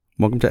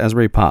Welcome to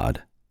Asbury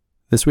Pod.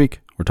 This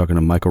week, we're talking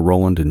to Michael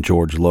Rowland and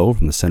George Lowe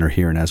from the center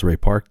here in Asbury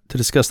Park to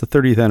discuss the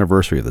 30th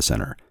anniversary of the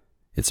center,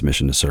 its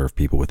mission to serve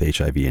people with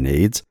HIV and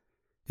AIDS,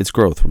 its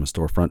growth from a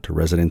storefront to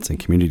residence and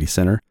community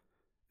center,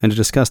 and to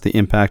discuss the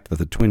impact that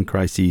the twin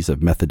crises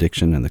of meth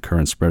addiction and the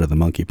current spread of the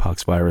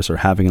monkeypox virus are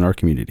having in our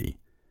community,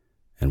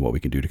 and what we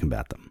can do to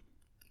combat them.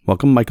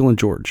 Welcome, Michael and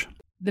George.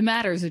 The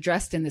matters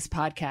addressed in this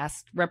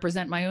podcast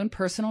represent my own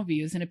personal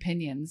views and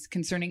opinions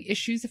concerning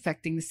issues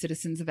affecting the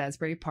citizens of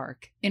Asbury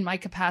Park in my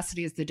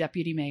capacity as the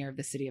Deputy Mayor of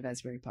the City of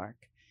Asbury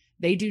Park.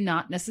 They do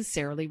not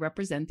necessarily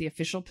represent the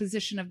official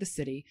position of the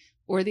city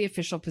or the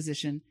official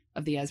position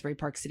of the Asbury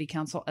Park City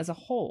Council as a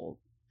whole.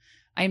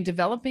 I am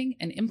developing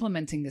and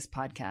implementing this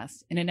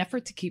podcast in an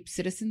effort to keep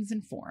citizens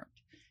informed.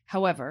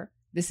 However,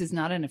 this is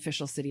not an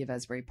official City of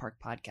Asbury Park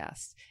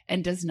podcast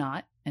and does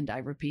not, and I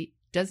repeat,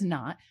 does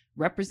not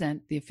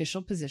represent the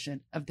official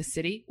position of the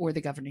city or the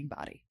governing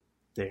body.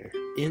 Their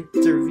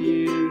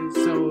interviews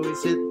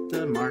always hit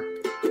the mark,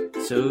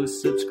 so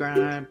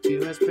subscribe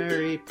to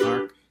Asbury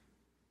Park.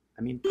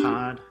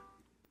 Pod.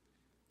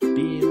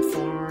 Be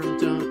informed,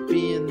 don't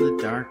be in the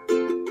dark.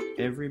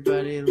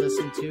 Everybody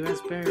listen to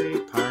Asbury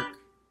Park.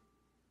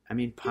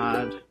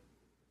 Pod.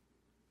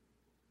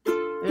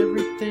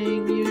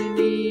 Everything you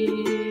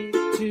need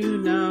to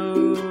know.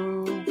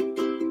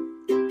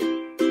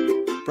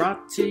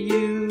 Brought to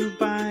you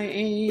by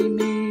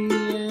Amy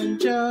and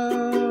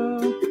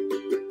Joe.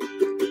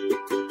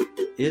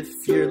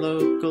 If you're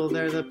local,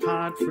 they're the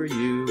pod for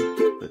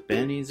you. But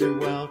Benny's are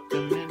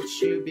welcome and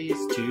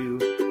Shoebies too.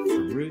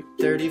 From Route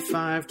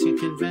 35 to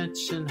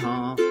Convention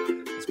Hall,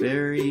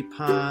 Asbury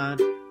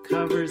Pod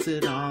covers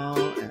it all.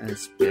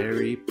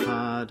 Asbury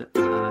Pod,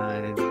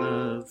 I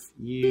love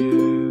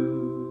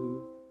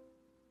you.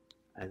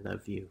 I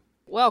love you.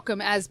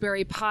 Welcome,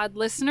 Asbury Pod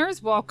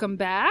listeners. Welcome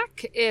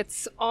back.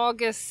 It's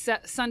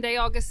Sunday,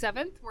 August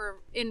 7th. We're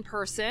in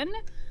person.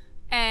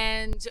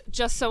 And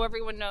just so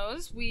everyone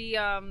knows, we're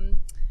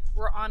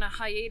on a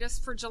hiatus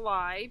for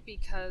July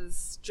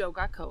because Joe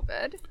got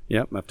COVID.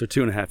 Yep, after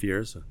 2.5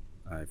 years,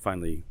 I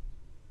finally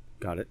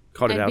caught it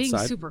outside. And being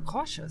super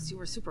cautious. You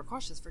were super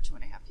cautious for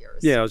 2.5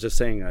 years. Yeah, I was just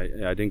saying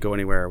I didn't go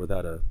anywhere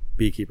without a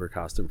beekeeper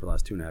costume for the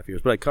last 2.5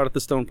 years. But I caught it at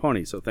the Stone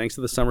Pony. So thanks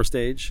to the summer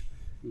stage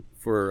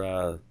for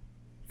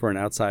an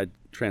outside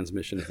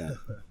transmission event.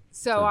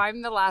 So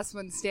I'm the last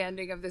one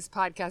standing of this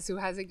podcast who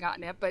hasn't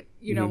gotten it, but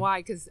you know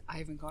why? Because I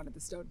haven't gone to the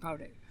Stone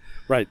Pony.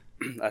 Right.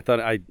 I thought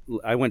I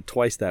went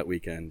twice that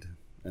weekend,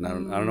 and I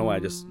don't know why I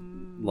just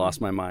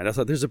lost my mind. I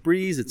thought there's a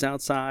breeze, it's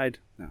outside.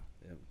 No.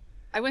 Yeah.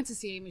 I went to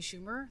see Amy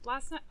Schumer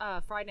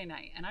Friday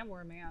night, and I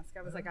wore a mask.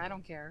 I was like, I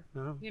don't care.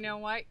 Oh. You know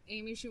what?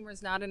 Amy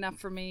Schumer's not enough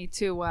for me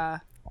to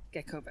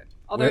get COVID.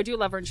 Although I do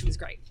love her, and she was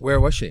great. Where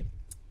was she?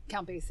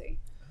 Count Basie.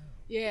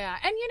 Yeah,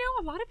 and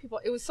a lot of people,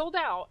 it was sold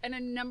out, and a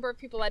number of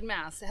people had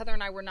masks. Heather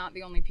and I were not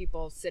the only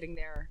people sitting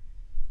there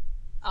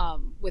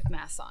with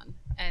masks on,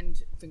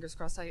 and fingers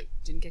crossed I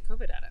didn't get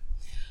COVID at it.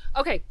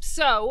 Okay,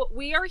 so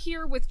we are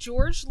here with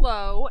George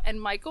Lowe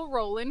and Michael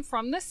Rowland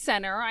from the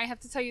center. I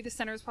have to tell you, the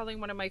center is probably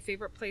one of my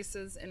favorite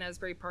places in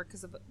Asbury Park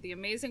because of the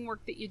amazing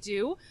work that you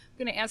do. I'm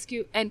going to ask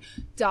you, and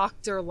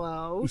Dr.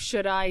 Lowe,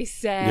 should I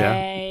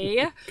say?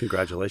 Yeah.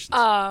 Congratulations.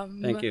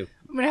 Thank you.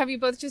 I'm going to have you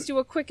both just do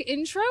a quick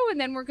intro, and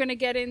then we're going to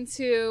get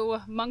into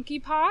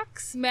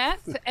monkeypox,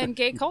 meth, and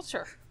gay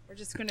culture. We're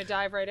just going to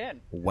dive right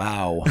in.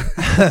 Wow.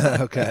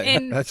 Okay.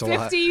 In That's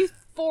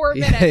 54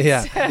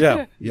 minutes.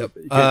 Yeah. Yep.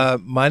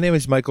 My name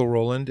is Michael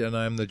Rowland, and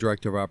I'm the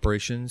Director of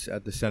Operations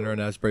at the Center in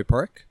Asbury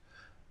Park.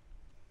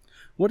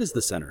 What is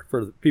the center?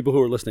 For the people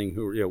who are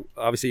listening,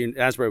 obviously in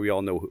Asbury we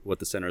all know what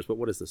the center is, but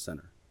what is the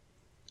center?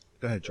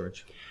 Go ahead,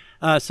 George.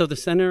 So the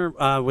center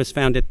was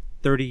founded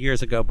 30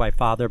 years ago by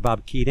Father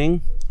Bob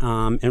Keating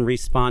in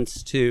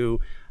response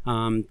to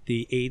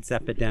the AIDS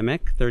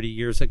epidemic 30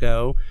 years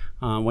ago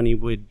when he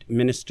would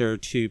minister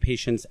to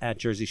patients at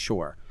Jersey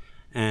Shore.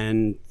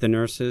 And the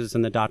nurses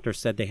and the doctors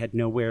said they had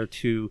nowhere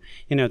to,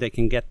 they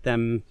can get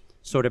them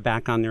sort of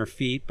back on their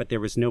feet, but there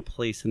was no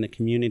place in the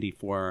community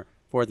for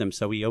them.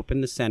 So we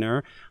opened the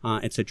center.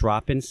 It's a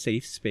drop-in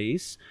safe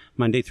space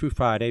Monday through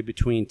Friday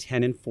between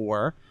 10 and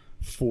 4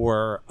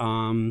 for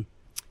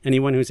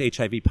anyone who's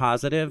HIV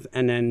positive.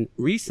 And then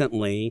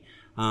recently,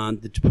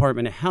 the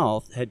Department of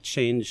Health had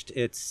changed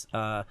its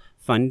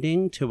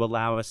funding to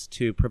allow us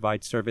to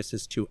provide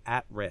services to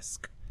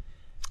at-risk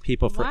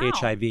people for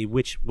HIV,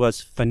 which was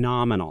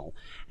phenomenal.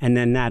 And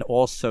then that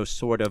also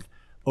sort of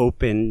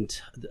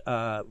opened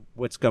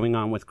what's going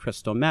on with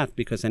crystal meth,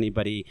 because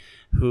anybody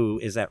who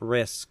is at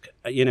risk,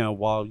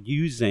 while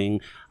using,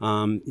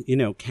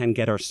 can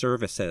get our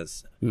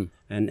services.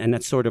 And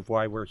that's sort of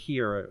why we're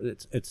here.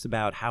 It's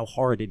about how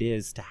hard it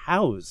is to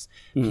house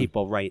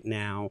people right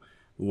now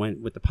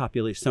with the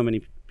population, so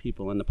many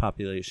people in the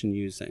population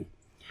using.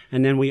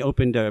 And then we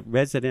opened a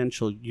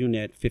residential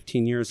unit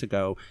 15 years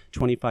ago,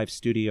 25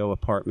 studio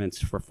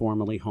apartments for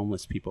formerly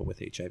homeless people with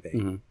HIV.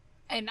 Mm-hmm.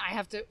 And I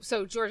have to,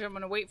 so George, I'm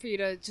going to wait for you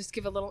to just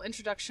give a little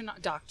introduction.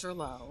 Dr.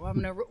 Lowe,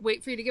 I'm going to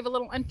wait for you to give a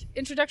little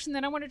introduction.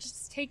 Then I want to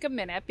just take a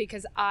minute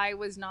because I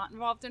was not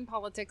involved in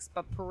politics,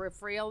 but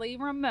peripherally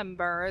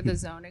remember the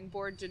zoning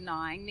board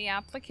denying the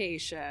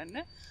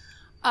application.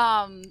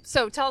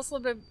 So tell us a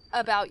little bit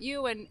about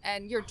you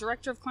and your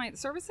director of client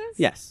services.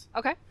 Yes.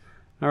 Okay.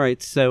 All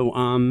right.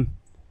 So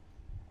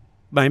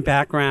my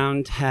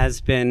background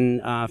has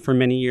been for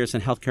many years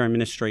in healthcare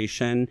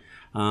administration.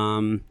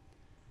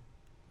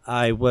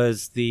 I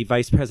was the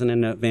vice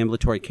president of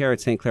ambulatory care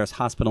at St. Clair's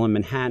Hospital in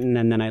Manhattan,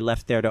 and then I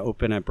left there to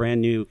open a brand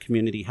new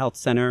community health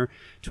center,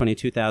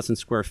 22,000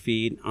 square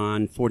feet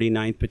on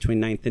 49th between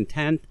 9th and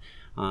 10th.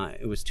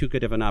 It was too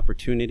good of an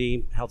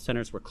opportunity. Health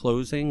centers were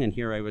closing, and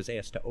here I was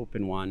asked to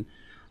open one.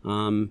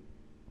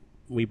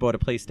 We bought a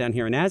place down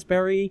here in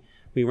Asbury.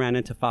 We ran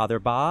into Father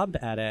Bob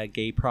at a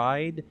gay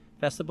pride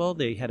festival.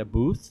 They had a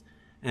booth.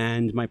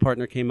 And my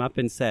partner came up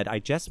and said, I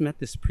just met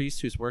this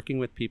priest who's working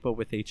with people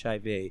with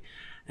HIV.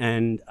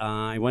 And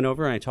I went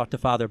over and I talked to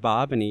Father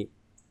Bob, and he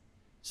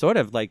sort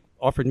of like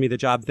offered me the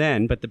job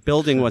then, but the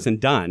building wasn't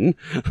done.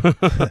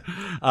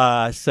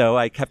 So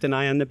I kept an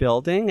eye on the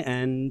building,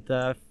 and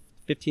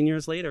 15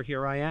 years later,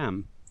 here I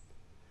am.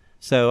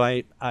 So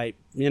I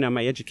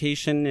my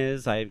education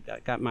is, I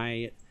got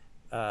my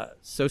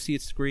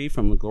associate's degree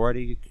from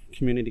LaGuardia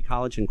Community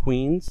College in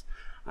Queens.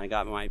 I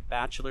got my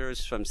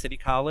bachelor's from City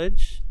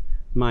College,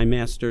 my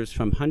master's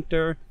from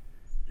Hunter,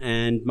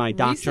 and my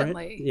doctorate.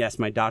 Recently. Yes,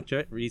 my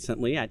doctorate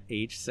recently at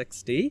age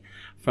 60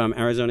 from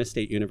Arizona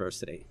State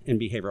University in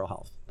behavioral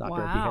health.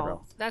 Doctor of behavioral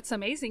health. That's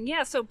amazing.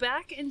 Yeah, so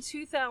back in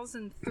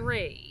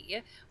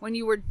 2003, when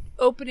you were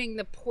opening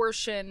the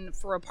portion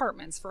for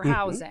apartments for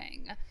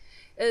housing,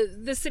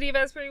 the city of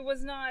Asbury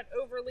was not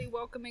overly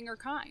welcoming or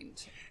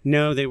kind.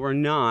 No, they were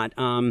not.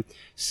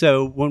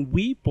 So when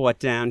we bought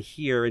down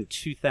here in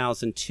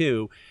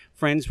 2002,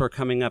 friends were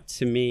coming up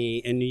to me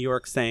in New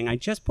York saying, I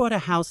just bought a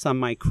house on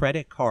my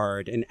credit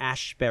card in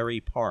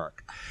Ashbury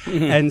Park.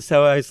 And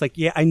so I was like,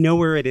 yeah, I know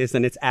where it is,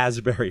 and it's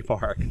Asbury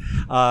Park.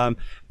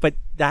 But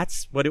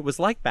that's what it was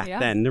like back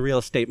then, the real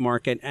estate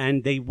market.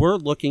 And they were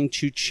looking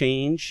to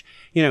change.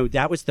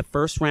 That was the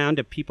first round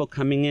of people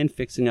coming in,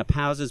 fixing up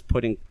houses,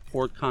 putting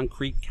poured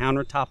concrete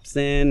countertops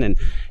in, and,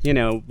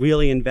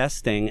 really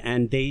investing.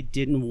 And they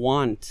didn't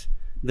want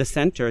the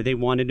center. They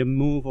wanted to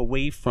move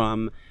away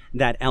from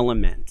that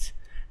element.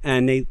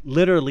 And they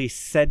literally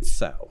said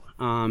so.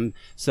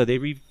 So they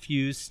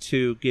refused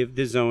to give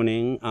the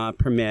zoning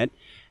permit.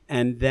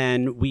 And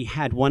then we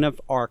had one of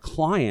our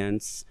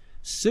clients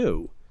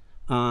sue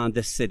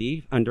the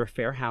city under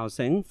fair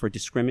housing for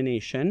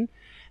discrimination.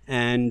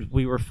 And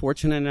we were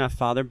fortunate enough,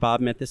 Father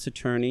Bob met this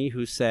attorney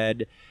who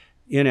said,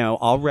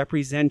 I'll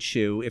represent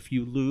you. If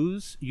you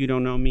lose, you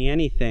don't owe me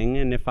anything.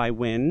 And if I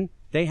win,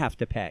 they have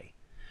to pay.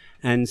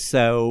 And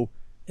so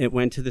it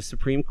went to the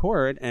Supreme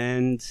Court,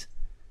 and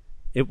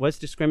it was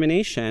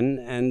discrimination,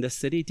 and the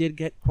city did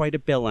get quite a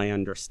bill, I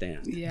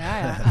understand.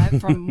 Yeah,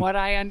 from what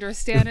I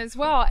understand as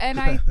well. And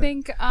I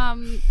think,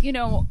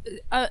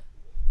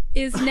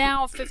 is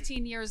now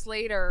 15 years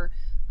later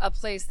a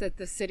place that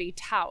the city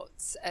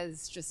touts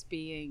as just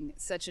being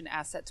such an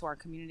asset to our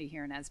community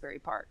here in Asbury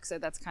Park. So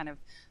that's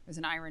there's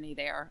an irony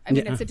there. I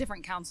mean, it's a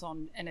different council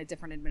and a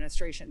different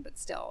administration, but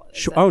still.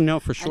 Sure. Oh, no,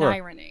 for sure. An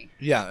irony.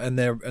 Yeah,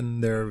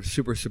 and they're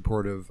super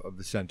supportive of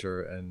the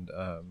center and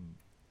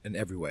in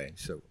every way.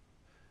 So.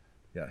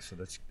 Yeah, so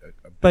that's.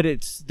 But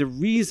it's the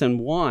reason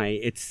why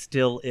it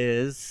still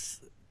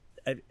is,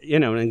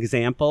 an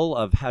example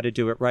of how to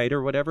do it right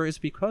or whatever is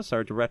because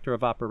our director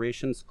of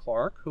operations,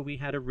 Clark, who we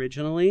had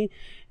originally,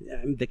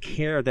 the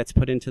care that's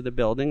put into the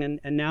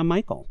building, and now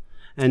Michael.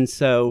 And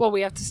so. Well, we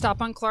have to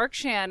stop on Clark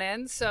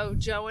Shannon. So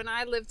Joe and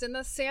I lived in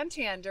the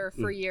Santander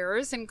for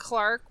years, and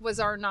Clark was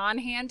our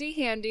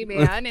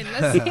handyman in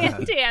the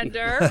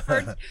Santander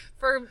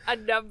for a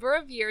number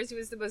of years. He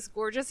was the most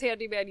gorgeous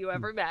handyman you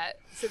ever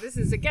met. So this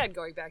is, again,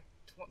 going back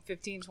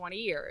 15, 20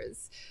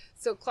 years.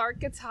 So Clark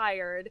gets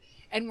hired,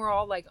 and we're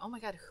all like, oh my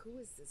God, who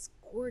is this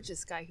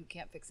gorgeous guy who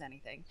can't fix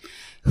anything?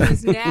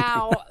 Who's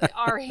now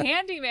our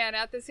handyman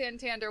at the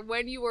Santander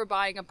when you were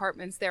buying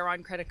apartments there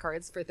on credit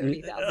cards for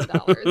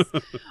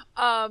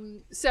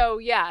 $30,000. So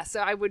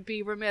I would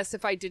be remiss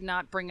if I did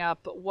not bring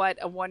up what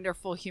a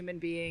wonderful human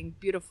being,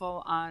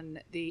 beautiful on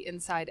the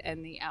inside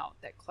and the out,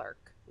 that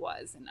Clark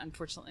was, and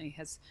unfortunately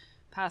has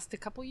passed a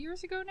couple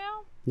years ago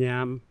now.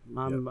 Yeah,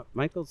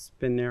 Michael's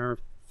been there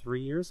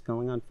 3 years,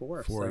 going on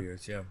 4. 4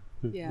 years, yeah.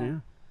 Yeah.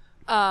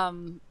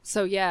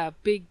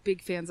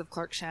 Big fans of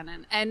Clark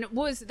Shannon. And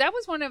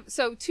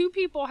two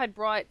people had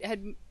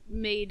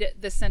made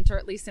the center,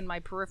 at least in my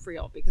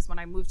peripheral, because when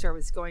I moved here,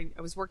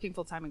 I was working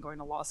full time and going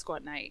to law school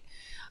at night.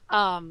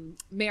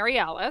 Mary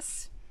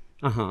Alice,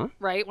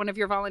 right? One of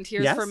your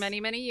volunteers for many,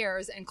 many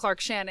years, and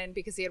Clark Shannon,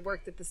 because he had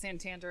worked at the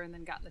Santander and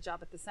then gotten the job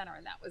at the center.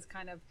 And that was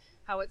kind of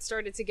how it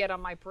started to get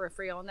on my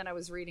peripheral. And then I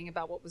was reading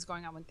about what was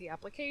going on with the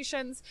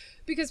applications,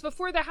 because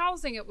before the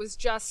housing, it was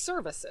just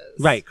services.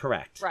 Right.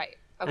 Correct. Right.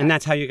 Okay. And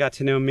that's how you got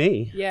to know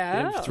me.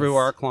 Yes. Through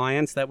our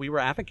clients that we were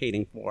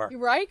advocating for.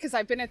 You're right, because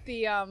I've been at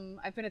the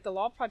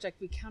Law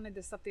Project. We counted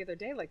this up the other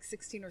day, like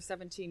 16 or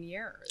 17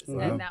 years,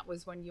 and that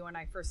was when you and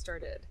I first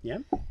started. Yeah.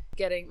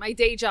 Getting my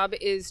day job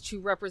is to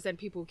represent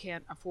people who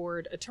can't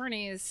afford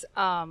attorneys,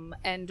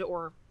 and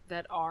or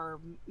that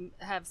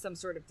have some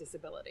sort of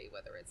disability,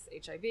 whether it's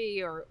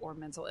HIV or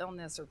mental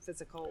illness or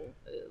physical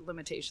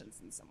limitations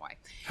in some way.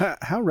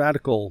 How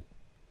radical?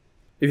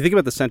 If you think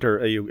about the center,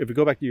 if you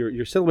go back to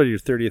you're celebrating your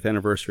 30th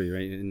anniversary,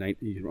 right?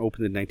 You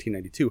opened in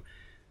 1992.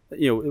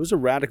 It was a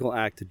radical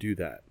act to do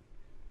that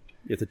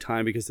at the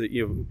time because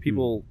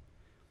people,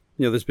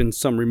 there's been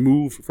some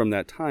remove from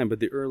that time, but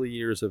the early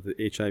years of the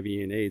HIV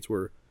and AIDS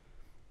were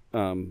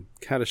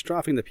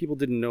catastrophic. That people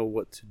didn't know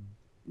what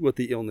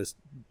the illness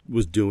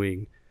was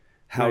doing,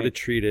 how to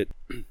treat it,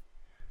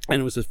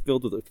 and it was just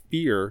filled with a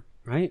fear.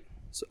 Right.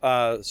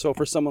 So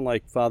for someone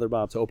like Father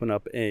Bob to open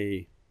up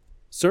a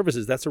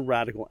services, that's a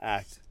radical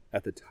act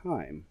at the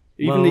time.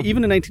 Even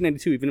in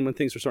 1992, even when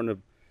things were starting to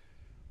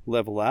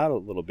level out a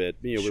little bit,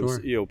 it was,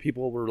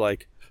 people were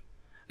like,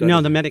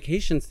 no, the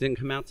medications didn't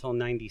come out till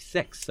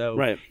 96. So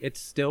right. It's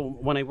still,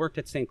 when I worked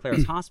at St.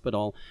 Clair's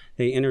Hospital,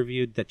 they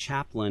interviewed the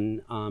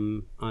chaplain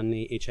on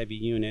the HIV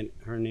unit.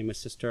 Her name was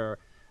Sister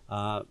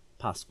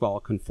Pasquale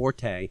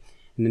Conforte.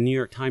 And the New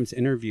York Times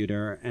interviewed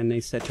her, and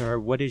they said to her,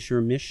 "What is your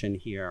mission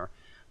here,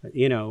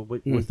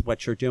 with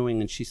what you're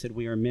doing?" And she said,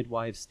 "We are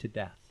midwives to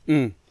death."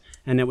 And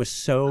it was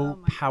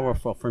so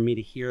powerful for me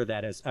to hear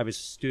that as I was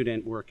a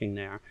student working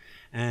there.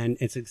 And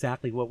it's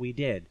exactly what we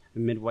did. The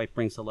midwife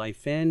brings a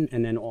life in,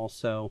 and then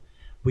also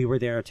we were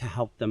there to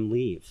help them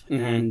leave.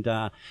 And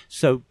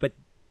but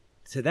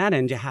to that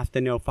end, you have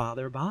to know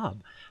Father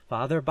Bob.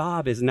 Father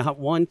Bob is not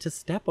one to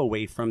step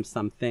away from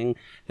something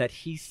that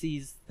he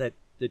sees that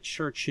the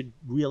church should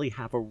really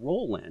have a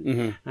role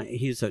in.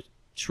 He's a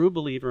true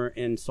believer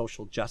in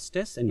social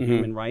justice and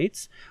human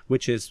rights,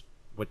 which is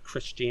what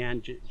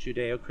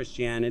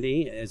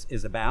Judeo-Christianity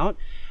is about.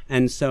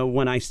 And so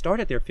when I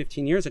started there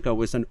 15 years ago, it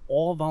was an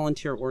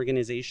all-volunteer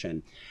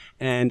organization.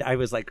 And I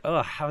was like,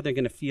 oh, how are they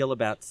going to feel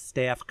about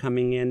staff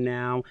coming in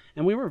now?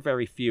 And we were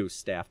very few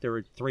staff. There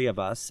were 3 of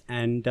us.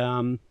 And,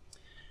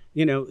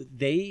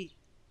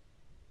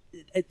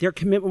 their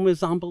commitment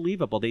was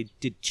unbelievable. They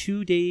did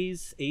 2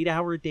 days,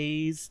 8-hour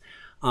days.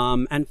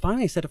 And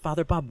finally I said to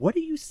Father Bob, what do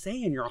you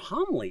say in your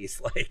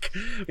homilies? Like,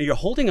 are you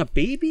holding up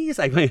babies?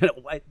 I mean,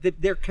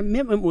 their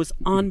commitment was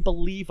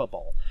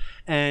unbelievable.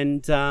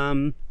 And,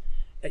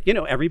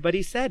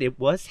 everybody said it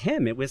was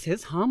him. It was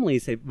his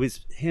homilies. It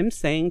was him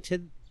saying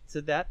to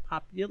that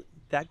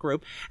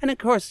group. And of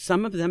course,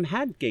 some of them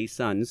had gay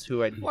sons who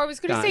had Well, I was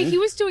going to say, he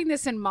was doing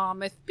this in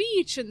Monmouth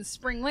Beach and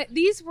Spring Lake.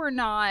 These were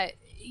not,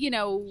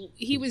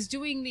 he was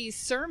doing these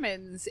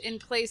sermons in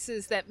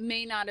places that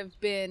may not have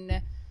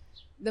been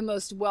the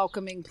most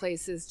welcoming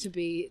places to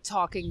be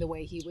talking the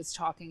way he was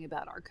talking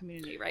about our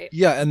community, right?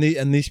 Yeah, and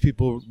these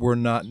people were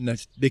not,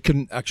 they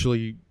couldn't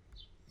actually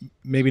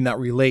maybe not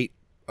relate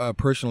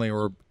personally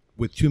or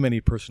with too many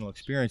personal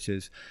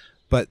experiences.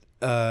 But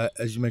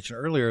as you mentioned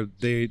earlier,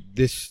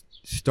 this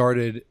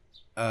started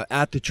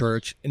at the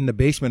church, in the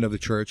basement of the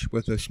church,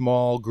 with a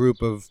small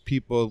group of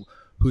people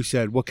who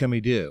said, what can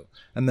we do?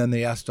 And then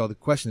they asked all the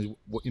questions,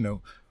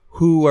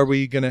 who are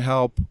we going to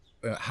help?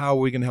 How are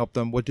we going to help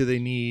them? What do they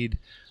need?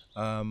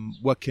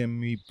 What can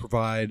we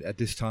provide at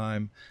this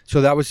time?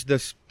 So that was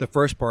the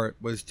first part,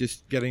 was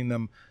just getting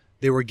them.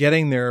 They were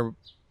getting their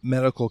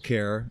medical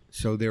care,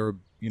 so they were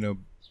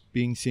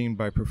being seen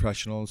by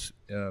professionals.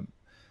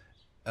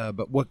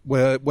 But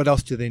what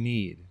else do they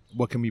need?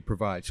 What can we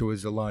provide? So it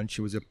was a lunch.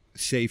 It was a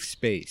safe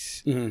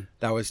space.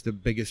 That was the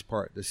biggest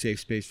part, the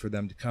safe space for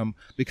them to come,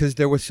 because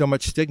there was so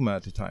much stigma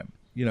at the time.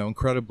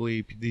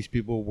 Incredibly, these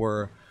people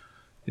were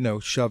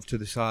shoved to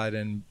the side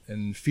and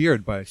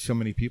feared by so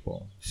many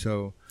people.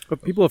 So.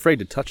 But people are afraid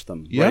to touch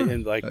them, right?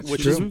 And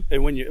which true.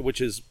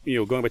 is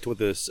going back to what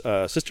this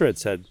sister had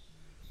said,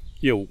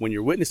 when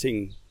you're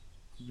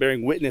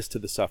bearing witness to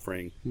the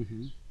suffering,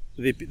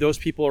 those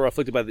people are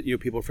afflicted by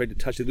people are afraid to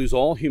touch. They lose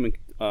all human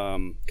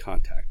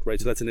contact, right?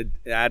 So that's an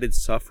added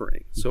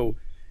suffering. So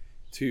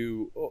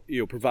to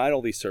provide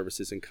all these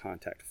services and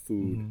contact,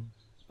 food,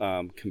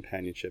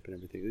 companionship, and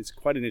everything, it's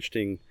quite an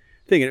interesting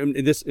thing.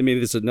 And this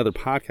is another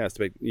podcast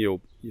about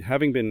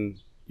having been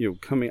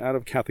coming out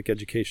of Catholic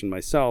education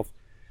myself.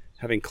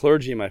 Having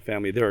clergy in my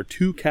family, there are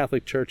 2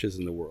 Catholic churches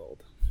in the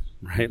world,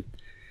 right?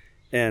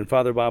 And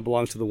Father Bob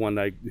belongs to the one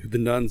the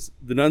nuns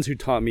who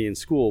taught me in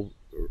school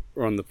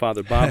are on the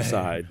Father Bob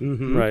side,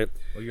 right?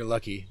 Well, you're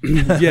lucky.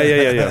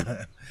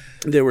 Yeah.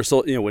 They were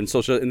when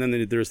social, and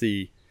then there's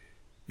the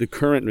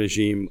current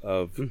regime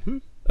of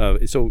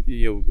so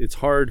it's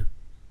hard,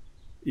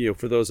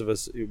 for those of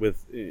us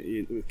with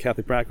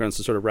Catholic backgrounds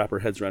to sort of wrap our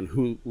heads around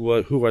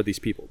who are these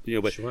people,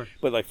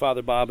 but like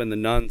Father Bob and the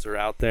nuns are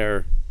out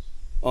there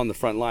on the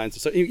front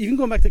lines. So even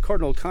going back to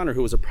Cardinal O'Connor,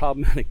 who was a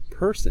problematic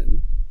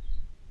person,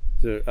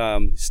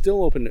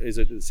 still open. Is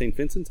it St.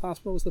 Vincent's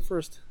Hospital was the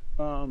first?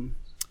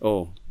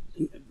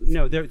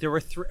 No, there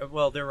were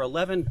there were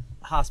 11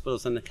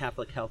 hospitals in the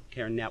Catholic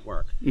Healthcare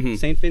Network.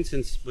 St.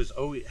 Vincent's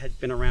had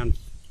been around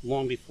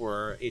long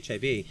before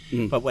HIV.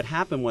 But what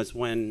happened was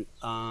when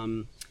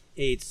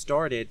AIDS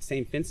started,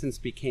 St. Vincent's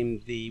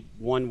became the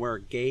one where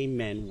gay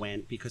men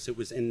went because it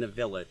was in the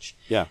village.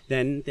 Yeah.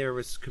 Then there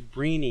was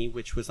Cabrini,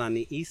 which was on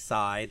the east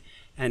side,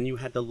 and you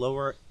had the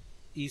lower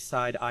east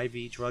side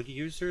IV drug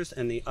users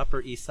and the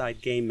upper east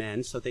side gay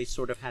men, so they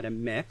sort of had a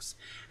mix.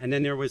 And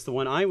then there was the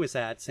one I was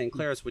at, St.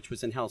 Clair's, which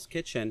was in Hell's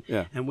Kitchen,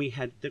 and we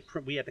had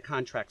the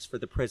contracts for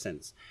the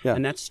prisons. Yeah.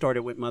 And that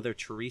started with Mother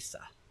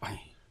Teresa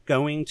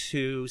going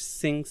to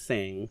Sing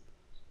Sing,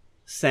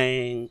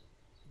 saying,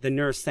 the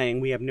nurse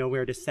saying, we have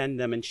nowhere to send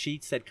them, and she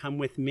said, come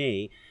with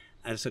me.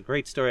 And it's a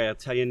great story, I'll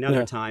tell you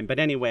another time. But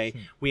anyway,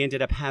 we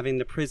ended up having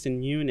the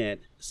prison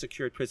unit,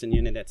 secured prison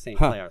unit at St.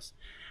 Clair's.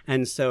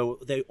 And so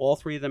all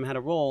three of them had a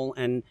role,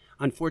 and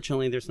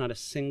unfortunately there's not a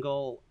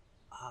single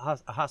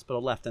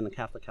hospital left in the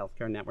Catholic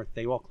Healthcare Network.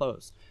 They all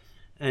closed.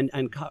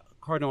 And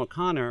Cardinal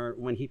O'Connor,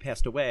 when he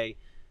passed away,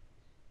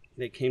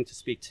 they came to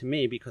speak to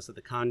me because of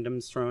the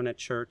condoms thrown at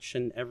church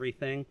and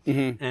everything.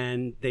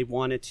 And they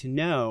wanted to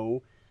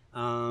know,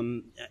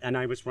 and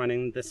I was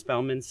running the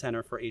Spelman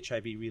Center for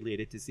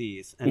HIV-related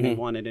disease, and they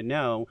wanted to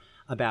know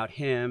about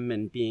him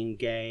and being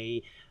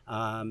gay,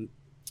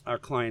 our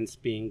clients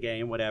being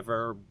gay and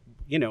whatever,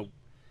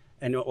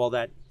 and all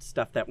that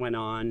stuff that went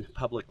on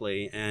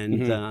publicly.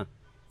 And You're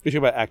talking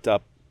about ACT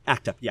UP.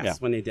 ACT UP,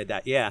 yes, when they did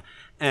that,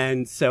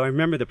 And so I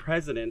remember the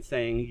president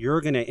saying,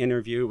 you're going to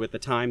interview with the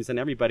Times and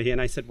everybody.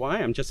 And I said, why?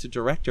 I'm just a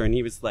director. And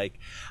he was like,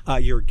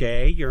 you're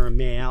gay, you're a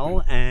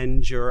male,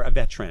 and you're a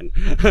veteran.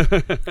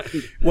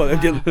 Well,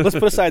 again, let's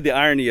put aside the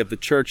irony of the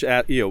church.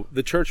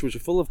 The church was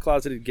full of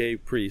closeted gay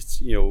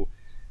priests,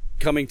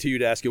 coming to you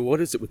to ask you, what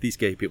is it with these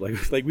gay people?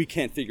 Like we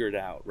can't figure it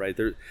out, right?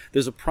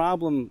 There's a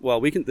problem. Well,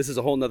 this is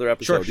a whole nother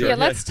episode. Sure. Yeah,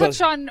 let's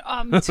touch on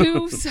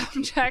two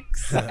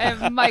subjects,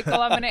 and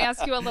Michael, I'm going to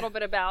ask you a little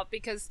bit about,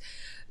 because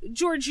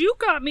George, you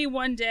got me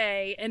one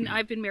day, and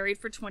I've been married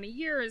for 20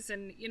 years,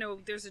 and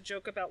there's a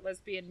joke about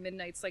lesbian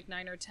midnights like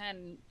 9 or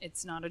 10.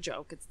 It's not a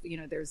joke. It's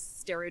there's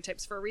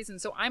stereotypes for a reason.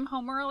 So I'm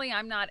home early.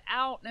 I'm not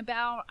out and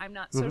about. I'm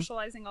not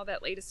socializing all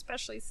that late,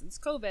 especially since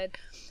COVID.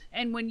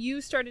 And when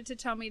you started to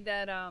tell me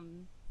that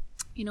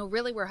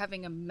really we're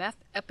having a meth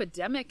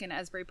epidemic in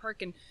Asbury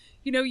Park, and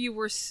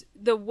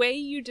the way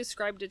you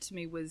described it to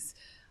me was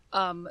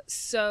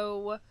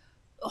so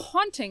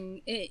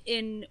haunting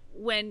in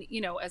when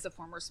as a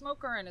former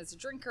smoker and as a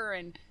drinker,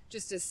 and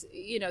just as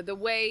the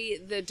way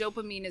the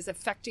dopamine is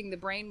affecting the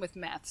brain with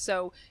meth.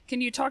 So can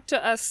you talk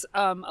to us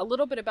a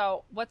little bit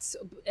about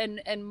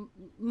and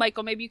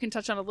Michael, maybe you can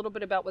touch on a little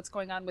bit about what's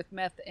going on with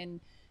meth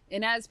in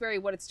Asbury,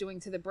 what it's doing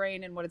to the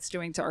brain and what it's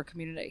doing to our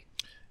community.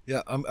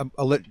 Yeah,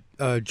 I'll let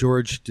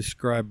George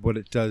describe what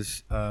it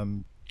does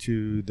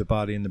to the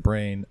body and the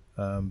brain.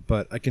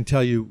 But I can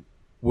tell you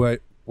what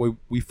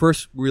we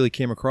first really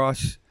came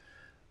across,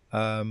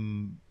 how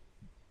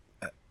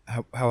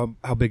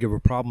big of a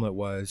problem it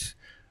was.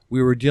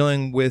 We were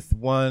dealing with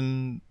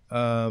one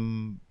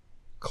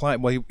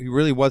client. Well, he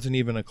really wasn't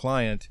even a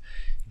client.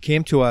 He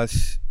came to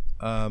us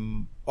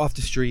off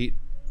the street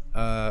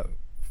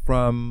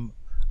from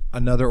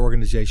another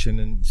organization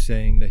and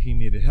saying that he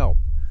needed help.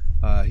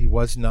 He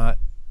was not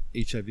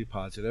HIV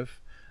positive,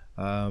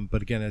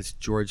 but again, as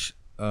George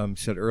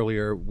said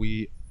earlier,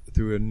 we,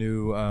 through a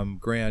new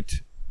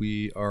grant,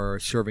 we are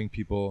serving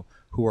people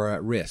who are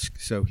at risk.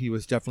 So he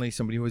was definitely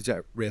somebody who was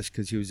at risk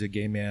because he was a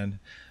gay man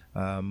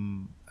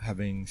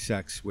having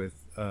sex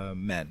with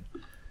men.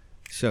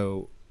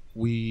 So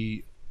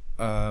we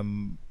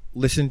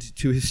listened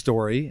to his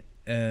story,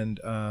 and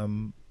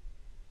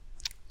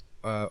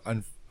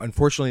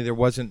unfortunately, there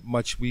wasn't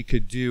much we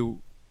could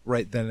do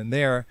right then and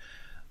there.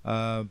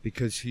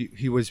 Because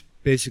he was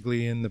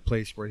basically in the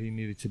place where he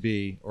needed to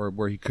be, or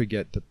where he could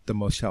get the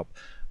most help.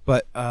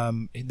 But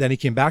then he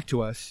came back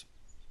to us,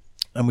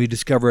 and we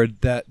discovered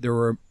that there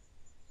were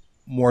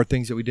more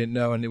things that we didn't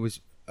know, and it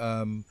was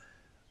a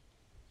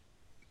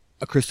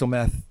crystal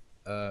meth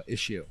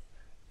issue.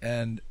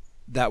 And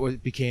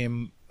that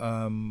became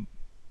an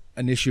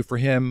issue for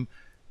him,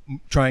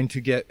 trying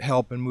to get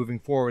help and moving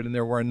forward, and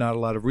there were not a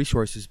lot of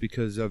resources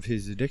because of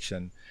his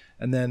addiction.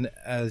 And then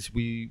as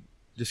we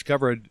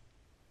discovered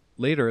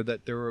later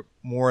that there were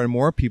more and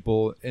more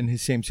people in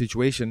his same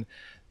situation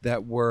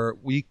that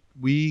we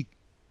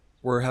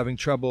were having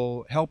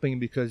trouble helping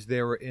because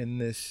they were in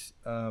this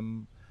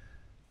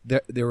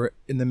they were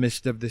in the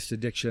midst of this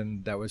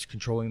addiction that was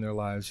controlling their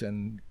lives,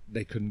 and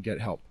they couldn't get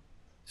help.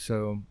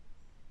 So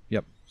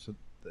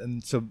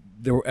so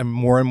there were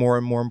more and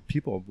more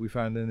people we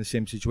found in the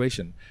same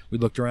situation. We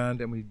looked around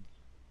and we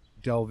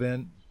delved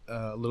in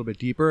a little bit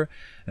deeper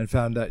and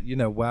found that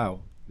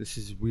wow, this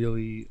is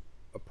really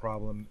a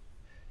problem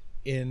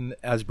in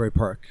Asbury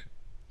Park.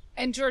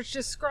 And George,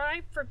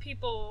 describe for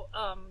people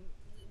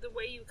the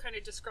way you kind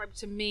of described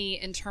to me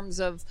in terms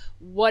of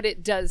what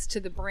it does to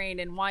the brain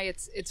and why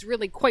it's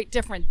really quite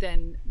different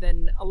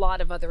than a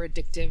lot of other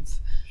addictive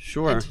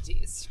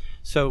entities.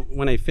 So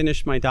when I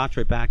finished my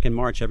doctorate back in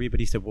March,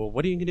 everybody said, well,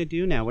 what are you going to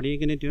do now? What are you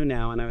going to do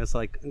now? And I was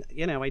like,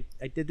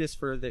 I did this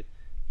for the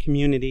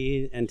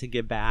community and to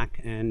give back.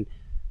 And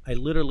I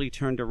literally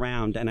turned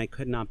around and I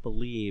could not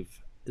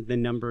believe the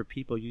number of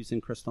people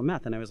using crystal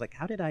meth. And I was like,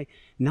 how did I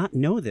not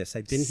know this?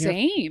 I've been here.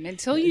 Same.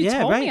 Until you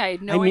told me, I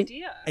had no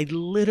idea. I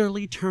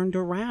literally turned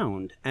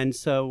around. And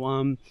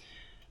so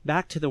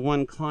back to the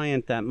one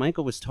client that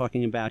Michael was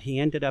talking about, he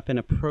ended up in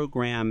a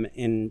program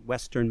in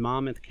Western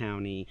Monmouth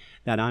County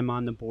that I'm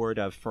on the board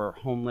of for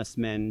homeless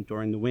men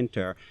during the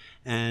winter.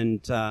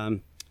 And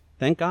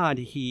thank God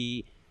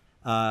he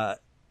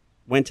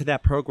went to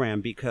that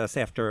program, because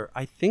after,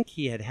 I think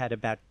he had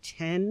about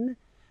 10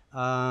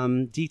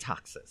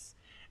 detoxes,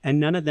 and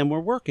none of them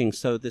were working.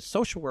 So the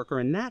social worker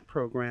in that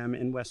program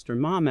in Western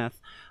Monmouth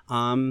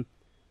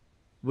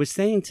was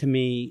saying to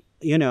me,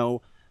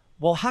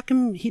 well, how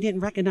come he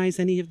didn't recognize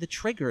any of the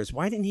triggers?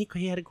 Why didn't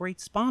he had a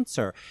great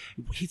sponsor?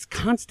 He's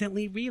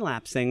constantly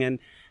relapsing. And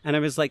I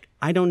was like,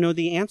 I don't know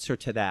the answer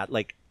to that.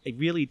 Like, I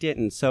really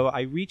didn't. So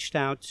I reached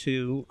out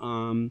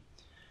to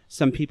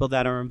some people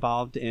that are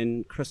involved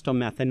in Crystal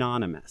Meth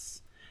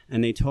Anonymous.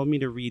 And they told me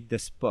to read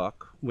this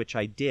book, which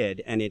I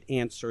did, and it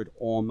answered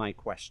all my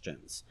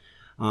questions.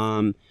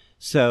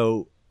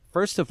 So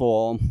first of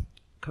all,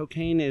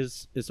 cocaine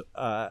is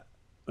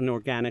an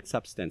organic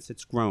substance.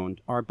 It's grown.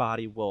 Our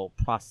body will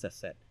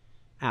process it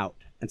out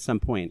at some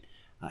point.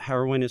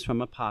 Heroin is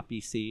from a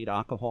poppy seed.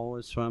 Alcohol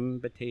is from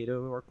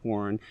potato or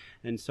corn.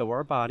 And so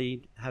our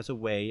body has a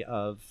way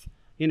of,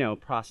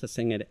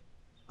 processing it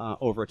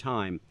over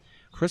time.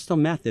 Crystal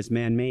meth is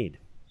man-made.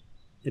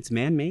 It's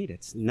man-made.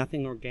 It's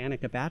nothing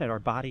organic about it. Our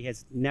body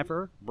has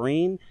never,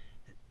 brain,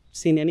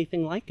 seen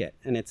anything like it.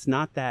 And it's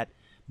not that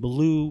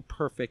blue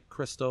perfect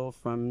crystal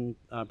from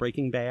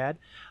Breaking Bad.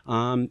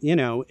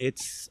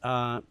 It's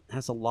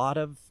has a lot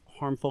of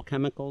harmful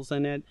chemicals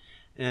in it.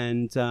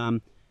 And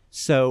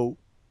so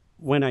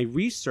when I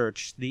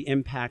researched the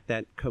impact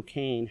that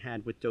cocaine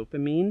had with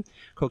dopamine,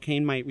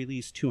 cocaine might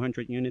release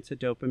 200 units of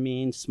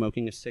dopamine,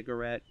 smoking a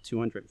cigarette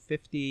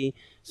 250,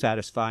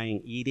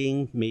 satisfying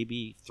eating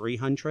maybe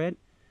 300.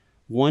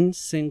 One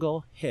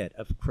single hit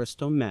of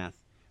crystal meth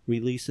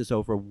releases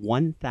over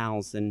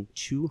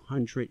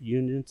 1,200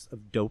 units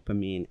of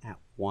dopamine at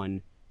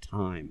one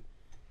time.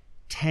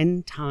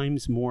 10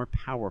 times more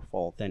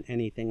powerful than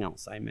anything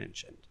else I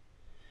mentioned.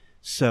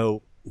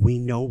 So we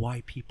know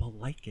why people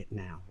like it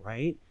now,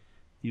 right?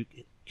 You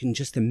can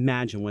just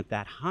imagine what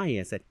that high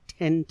is at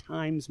 10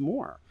 times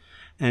more.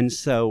 And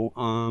so...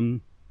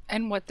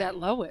 and what that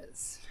low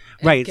is.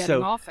 Right.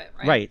 Getting off it,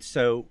 right? Right.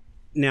 So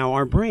now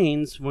our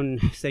brains, when,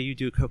 say, you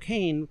do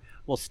cocaine,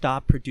 will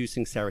stop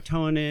producing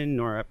serotonin,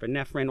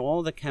 norepinephrine,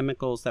 all the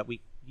chemicals that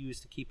we use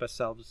to keep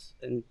ourselves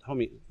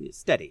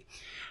steady.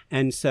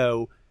 And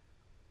so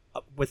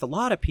with a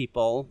lot of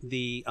people,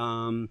 the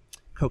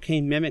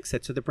cocaine mimics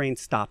it, so the brain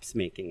stops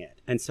making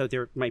it. And so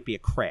there might be a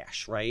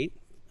crash, right?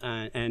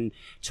 And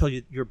until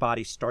your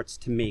body starts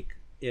to make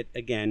it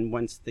again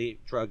once the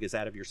drug is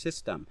out of your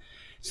system.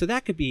 So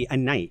that could be a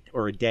night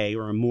or a day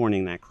or a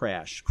morning, that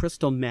crash.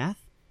 Crystal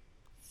meth,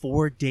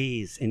 4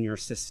 days in your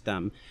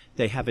system.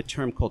 They have a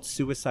term called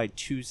Suicide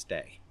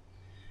Tuesday.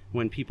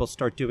 When people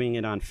start doing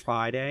it on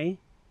Friday,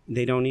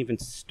 they don't even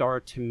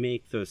start to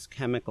make those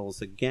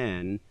chemicals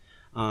again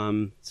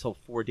till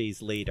 4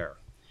 days later.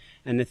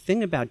 And the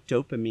thing about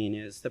dopamine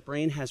is the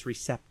brain has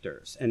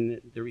receptors,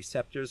 and the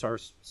receptors are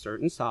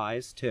certain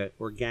size to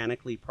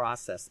organically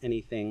process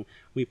anything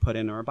we put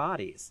in our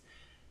bodies.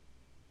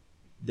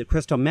 The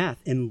crystal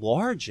meth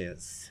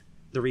enlarges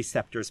the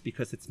receptors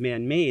because it's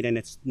man-made and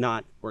it's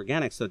not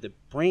organic, so the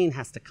brain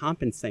has to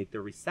compensate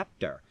the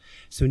receptor.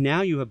 So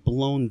now you have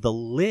blown the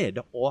lid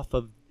off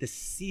of the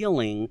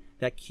ceiling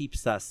that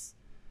keeps us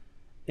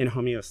in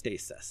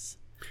homeostasis.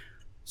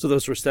 So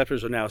those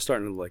receptors are now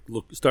starting to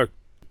start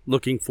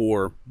looking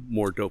for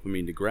more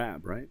dopamine to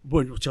grab, right?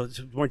 More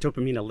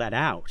dopamine to let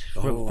out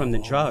from the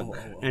drug.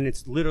 And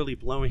it's literally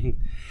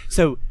blowing.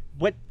 So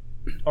what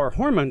our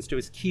hormones do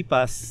is keep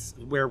us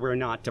where we're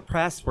not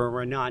depressed, where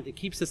we're not, it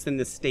keeps us in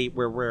this state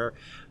where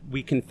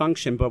we can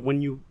function. But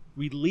when you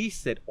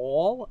release it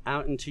all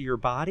out into your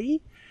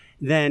body,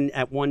 then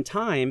at one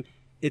time,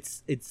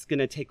 it's going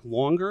to take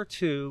longer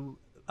to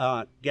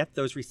get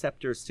those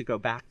receptors to go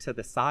back to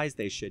the size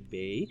they should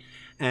be.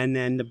 And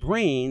then the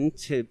brain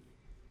to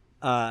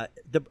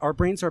our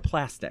brains are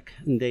plastic.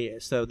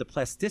 So the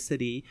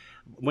plasticity,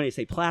 when I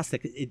say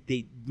plastic,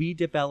 they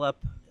redevelop.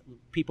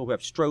 People who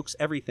have strokes,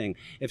 everything.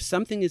 If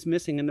something is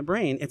missing in the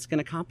brain, it's going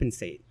to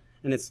compensate.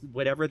 And it's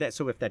whatever that,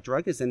 so if that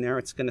drug is in there,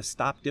 it's going to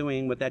stop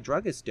doing what that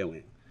drug is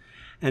doing.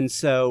 And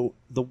so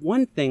the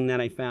one thing that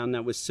I found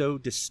that was so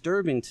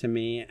disturbing to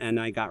me, and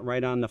I got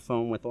right on the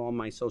phone with all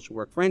my social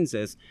work friends,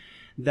 is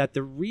that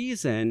the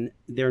reason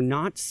they're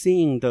not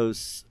seeing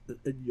those,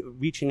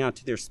 reaching out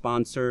to their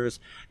sponsors,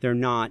 they're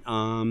not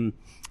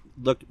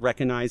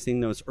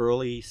recognizing those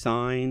early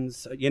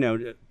signs,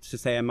 to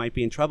say I might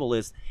be in trouble,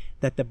 is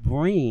that the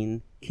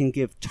brain can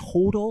give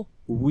total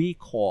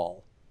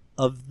recall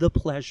of the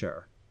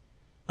pleasure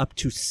up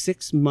to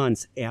 6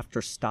 months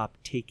after stop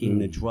taking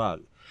the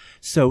drug.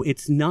 So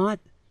it's not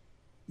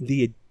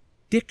the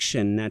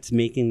addiction that's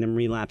making them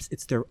relapse,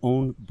 it's their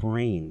own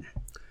brain.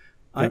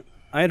 I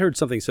had heard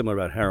something similar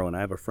about heroin.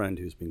 I have a friend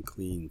who's been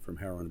clean from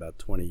heroin about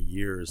 20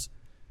 years,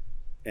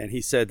 and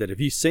he said that if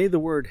you say the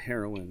word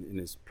heroin in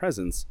his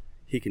presence,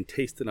 he can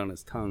taste it on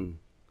his tongue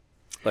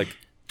like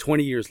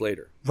 20 years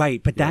later.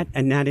 Right, but that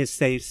is,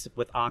 say,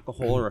 with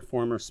alcohol or a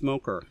former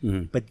smoker.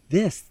 But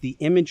the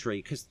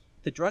imagery, because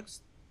the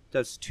drugs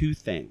does two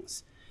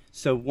things.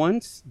 So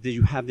once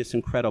you have this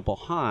incredible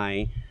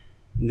high,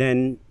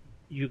 then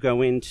you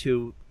go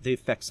into the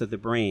effects of the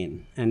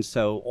brain. And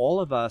so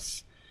all of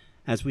us,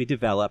 as we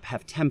develop,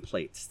 have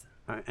templates.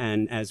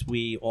 And as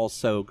we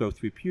also go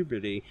through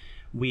puberty,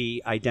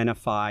 we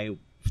identify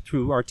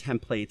through our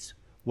templates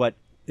what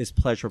is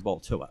pleasurable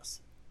to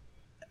us.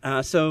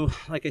 So,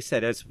 like I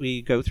said, as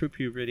we go through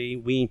puberty,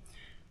 we,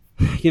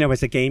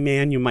 as a gay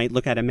man, you might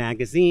look at a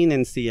magazine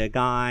and see a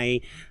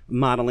guy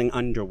modeling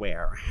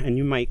underwear, and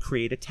you might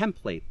create a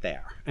template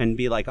there and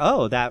be like,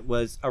 oh, that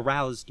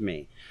aroused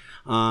me.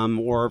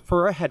 Or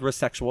for a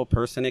heterosexual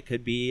person, it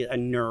could be a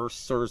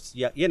nurse or,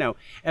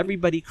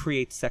 everybody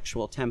creates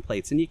sexual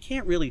templates, and you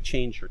can't really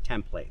change your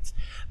templates.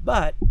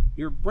 But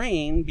your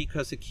brain,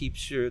 because it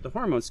keeps the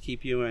hormones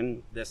keep you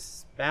in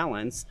this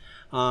balance,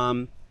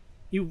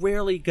 you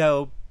rarely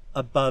go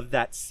above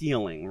that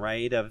ceiling,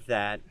 right, of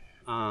that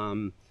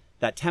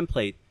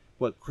template.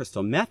 What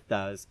crystal meth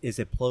does is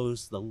it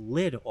blows the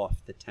lid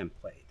off the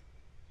template,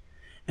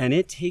 and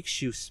it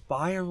takes you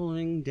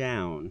spiraling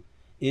down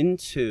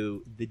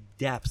into the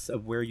depths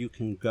of where you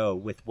can go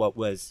with what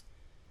was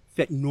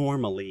fit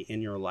normally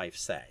in your life,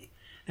 say.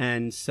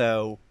 And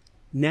so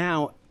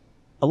now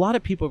a lot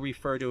of people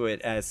refer to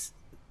it as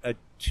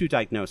two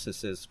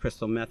diagnoses,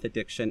 crystal meth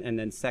addiction and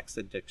then sex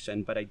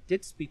addiction. But I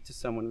did speak to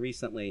someone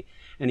recently,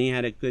 and he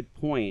had a good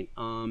point.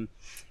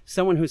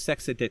 Someone who's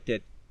sex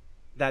addicted,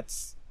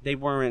 they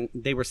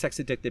were sex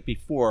addicted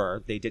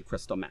before they did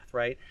crystal meth,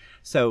 right?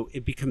 So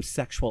it becomes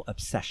sexual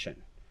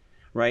obsession.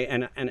 Right.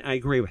 And I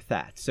agree with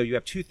that. So you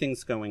have two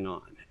things going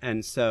on.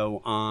 And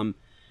so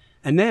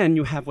and then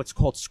you have what's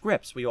called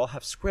scripts. We all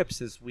have scripts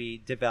as we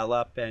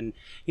develop, and,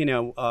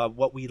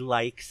 what we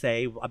like,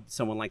 say,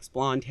 someone likes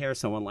blonde hair,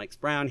 someone likes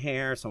brown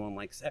hair, someone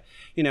likes,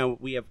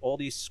 we have all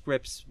these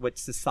scripts, what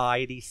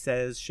society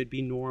says should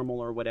be normal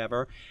or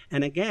whatever.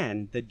 And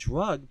again, the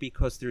drug,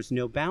 because there's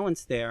no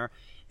balance there,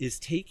 is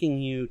taking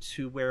you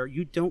to where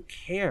you don't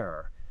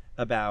care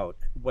about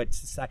what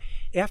society.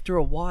 After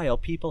a while,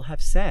 people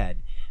have said,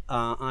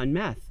 on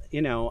meth,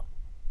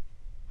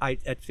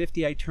 at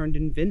 50, I turned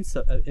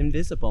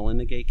invisible in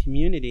the gay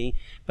community.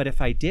 But if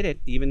I did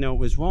it, even though it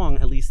was wrong,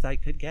 at least I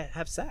could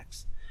have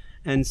sex.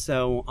 And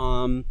so,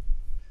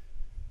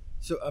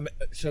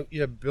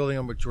 building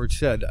on what George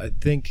said, I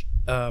think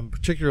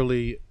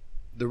particularly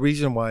the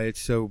reason why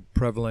it's so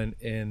prevalent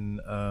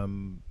in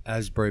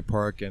Asbury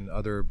Park and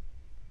other,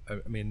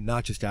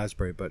 not just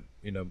Asbury, but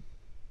a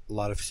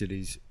lot of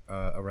cities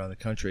around the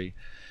country,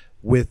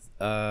 with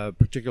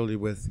particularly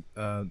with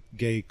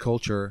gay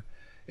culture,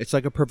 it's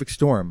like a perfect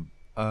storm.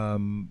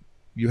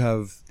 You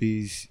have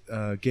these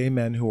gay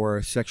men who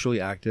are sexually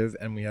active,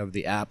 and we have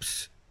the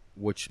apps,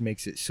 which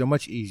makes it so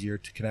much easier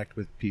to connect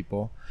with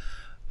people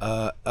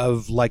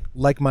of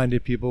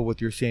like-minded people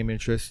with your same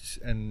interests,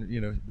 and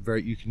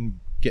you can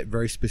get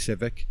very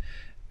specific.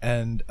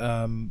 And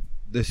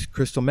this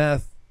crystal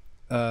meth,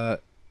 as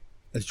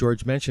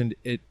George mentioned,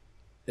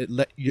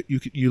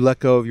 you let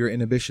go of your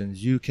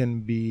inhibitions. You can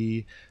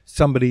be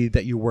somebody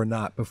that you were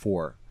not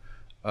before,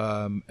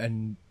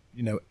 and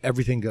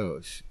everything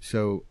goes.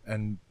 So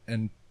and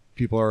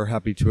people are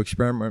happy to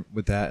experiment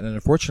with that. And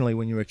unfortunately,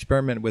 when you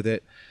experiment with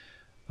it,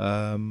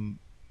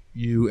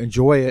 you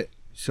enjoy it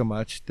so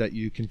much that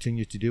you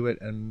continue to do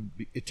it, and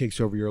it takes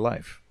over your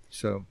life.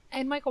 So.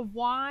 And Michael,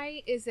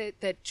 why is it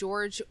that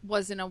George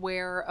wasn't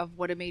aware of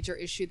what a major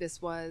issue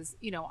this was?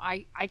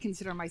 I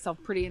consider myself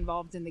pretty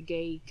involved in the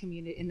gay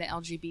community, in the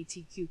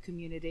LGBTQ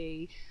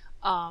community,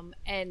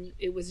 and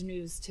it was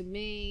news to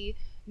me.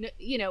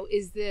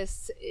 Is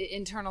this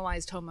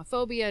internalized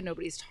homophobia?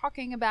 Nobody's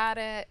talking about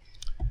it.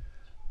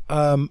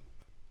 I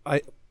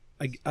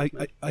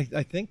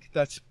think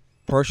that's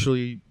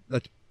partially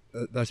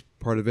that's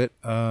part of it.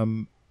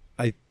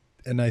 I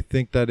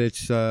think that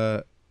it's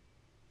a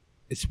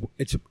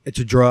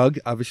drug,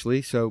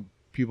 obviously, so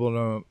people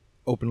don't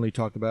openly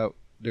talk about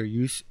their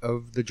use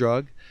of the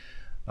drug.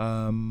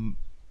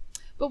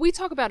 But we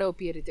talk about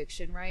opiate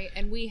addiction, right?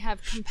 And we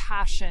have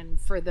compassion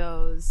for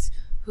those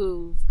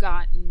who've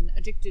gotten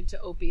addicted to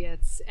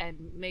opiates,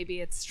 and maybe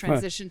it's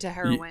transitioned to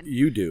heroin.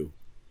 You do.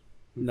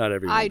 Not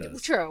everyone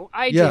does. True,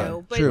 I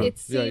do. But true. It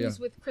seems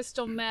with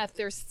crystal meth,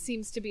 there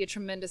seems to be a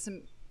tremendous,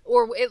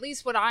 or at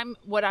least what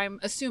I'm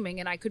assuming,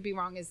 and I could be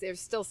wrong, is there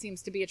still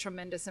seems to be a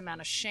tremendous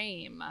amount of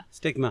shame.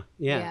 Stigma.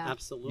 Yeah.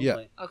 Absolutely.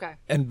 Yeah. Okay.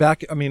 And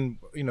back,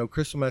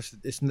 crystal meth,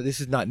 this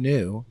is not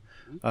new.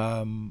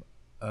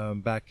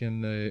 Back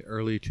in the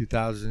early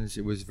 2000s,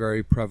 it was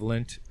very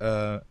prevalent,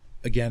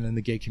 again, in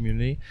the gay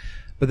community.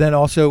 But then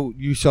also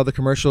you saw the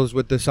commercials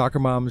with the soccer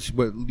moms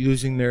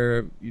losing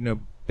their,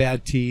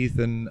 bad teeth,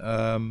 and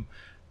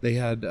they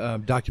had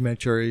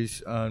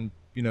documentaries on,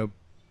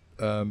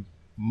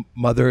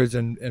 mothers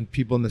and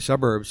people in the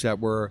suburbs that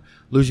were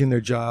losing their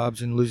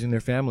jobs and losing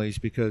their families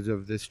because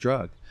of this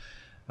drug.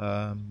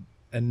 And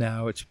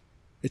now it's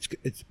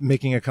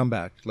making a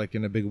comeback, like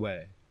in a big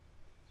way.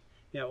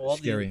 Yeah,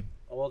 Scary.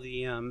 All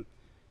the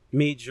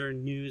major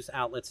news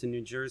outlets in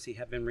New Jersey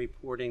have been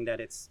reporting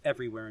that it's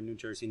everywhere in New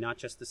Jersey, not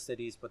just the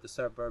cities, but the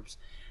suburbs.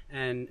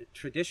 And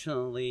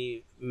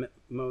traditionally,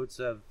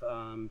 modes of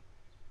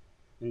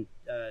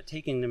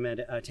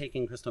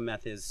taking crystal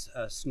meth is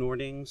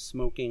snorting,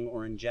 smoking,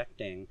 or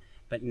injecting.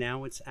 But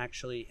now it's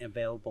actually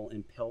available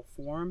in pill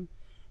form,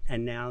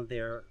 and now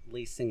they're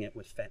lacing it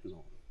with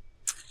fentanyl.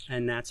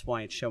 And that's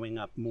why it's showing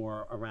up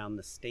more around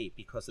the state,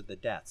 because of the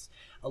deaths.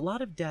 A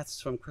lot of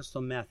deaths from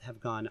crystal meth have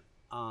gone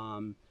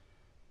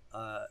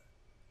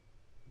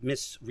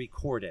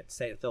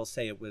misrecorded. They'll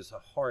say it was a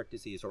heart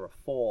disease or a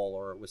fall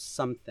or it was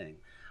something.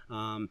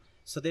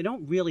 So they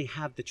don't really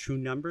have the true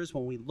numbers.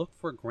 When we look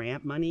for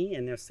grant money,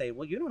 and they'll say,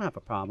 well, you don't have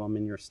a problem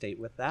in your state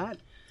with that,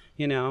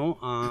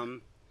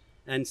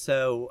 and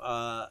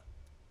so,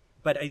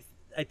 but I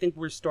think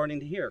we're starting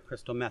to hear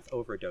crystal meth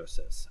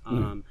overdoses.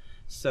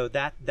 So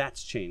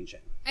that's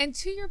changing. And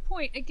to your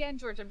point, again,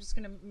 George, I'm just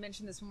going to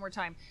mention this one more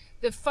time.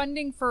 The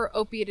funding for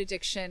opiate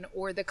addiction,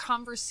 or the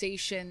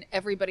conversation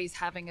everybody's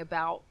having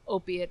about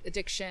opiate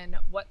addiction,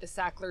 what the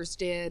Sacklers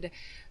did,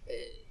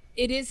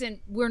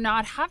 we're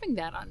not having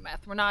that on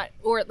meth. We're not,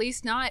 or at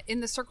least not in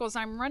the circles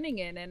I'm running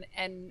in.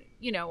 And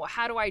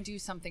how do I do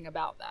something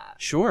about that?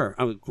 Sure.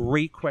 A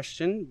great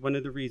question. One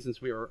of the reasons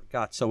we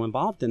got so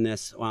involved in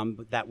this,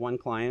 that one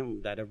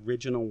client, that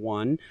original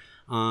one,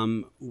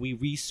 we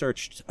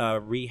researched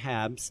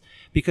rehabs,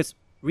 because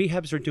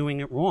rehabs are doing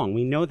it wrong.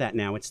 We know that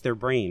now. It's their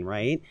brain,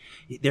 right?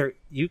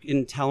 You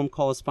can tell them,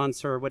 call a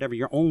sponsor or whatever.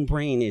 Your own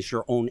brain is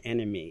your own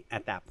enemy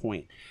at that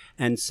point.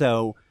 And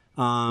so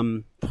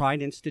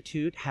Pride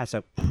Institute has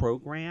a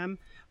program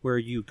where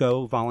you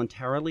go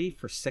voluntarily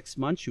for 6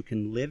 months. You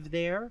can live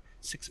there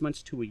 6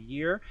 months to a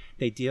year.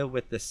 They deal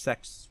with the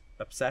sex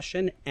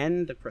obsession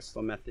and the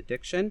crystal meth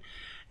addiction.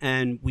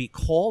 And we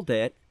called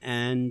it,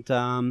 and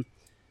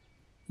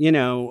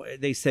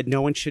they said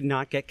no one should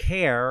not get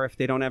care if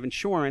they don't have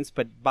insurance.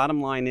 But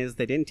bottom line is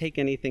they didn't take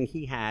anything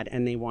he had,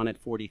 and they wanted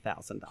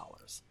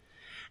 $40,000.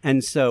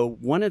 And so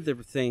one of the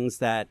things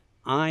that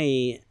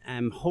I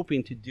am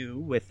hoping to do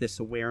with this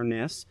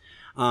awareness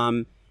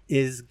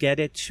is get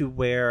it to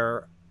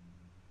where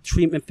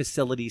treatment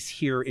facilities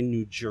here in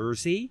New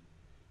Jersey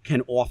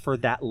can offer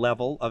that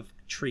level of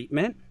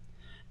treatment,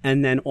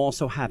 and then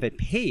also have it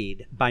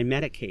paid by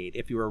Medicaid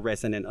if you're a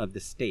resident of the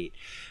state.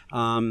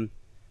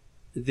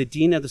 The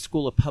dean of the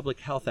School of Public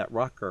Health at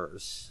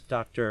Rutgers,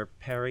 Dr.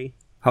 Perry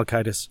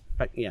Halkitis.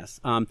 Yes.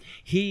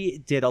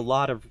 He did a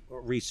lot of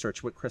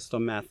research with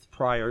crystal meth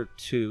prior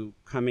to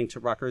coming to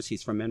Rutgers.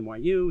 He's from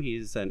NYU.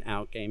 He's an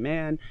out gay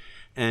man.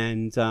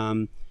 And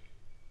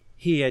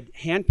he had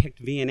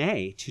handpicked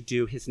VNA to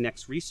do his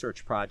next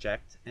research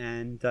project.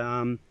 And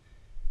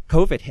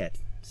COVID hit.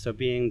 So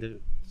being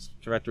the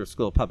director of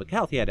School of Public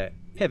Health, he had to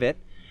pivot.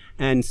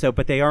 And so,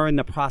 but they are in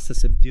the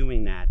process of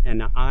doing that.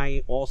 And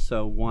I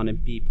also want to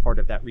be part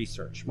of that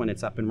research when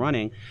it's up and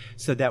running,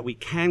 so that we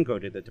can go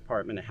to the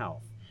Department of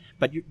Health.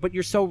 But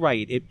you're so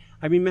right.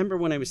 I remember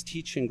when I was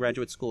teaching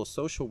Graduate School of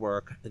Social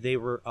Work, they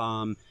were,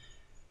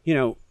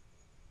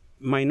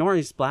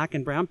 minorities, black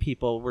and brown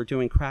people, were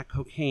doing crack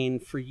cocaine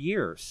for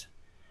years.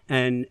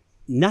 And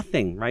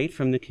nothing, right,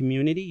 from the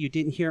community. You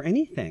didn't hear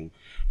anything.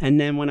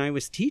 And then when I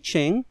was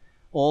teaching,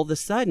 all of a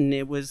sudden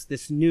it was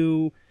this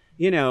new,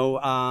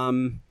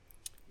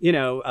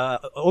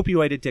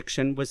 opioid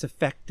addiction was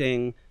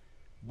affecting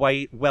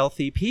white,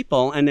 wealthy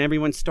people, and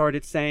everyone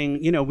started saying,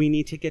 we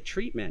need to get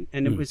treatment.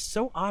 And it was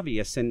so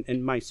obvious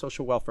in my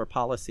social welfare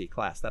policy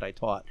class that I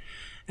taught.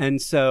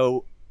 And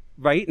so,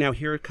 right now,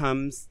 here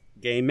comes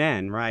gay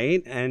men,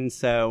 right? And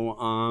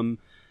so,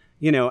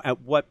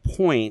 at what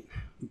point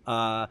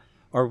are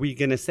we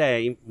going to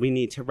say we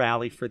need to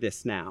rally for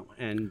this now?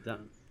 And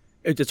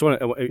I just want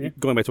to,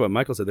 going back to what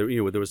Michael said,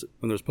 when there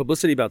was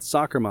publicity about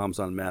soccer moms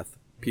on meth,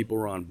 people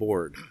were on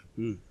board.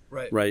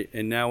 Right.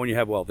 And now when you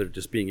have, they're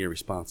just being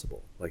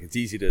irresponsible. Like, it's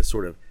easy to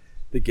sort of,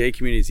 the gay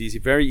community is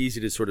very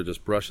easy to sort of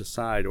just brush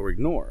aside or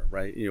ignore,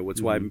 right?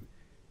 Why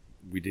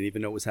we didn't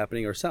even know what was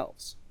happening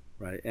ourselves,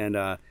 right? And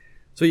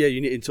so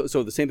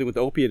the same thing with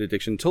opiate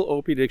addiction. Until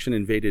opiate addiction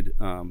invaded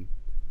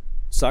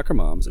soccer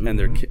moms and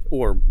their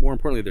or more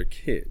importantly, their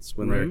kids.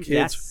 When their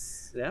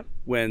kids,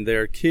 when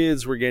their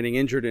kids were getting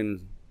injured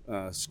in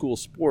school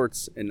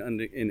sports and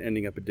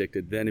ending up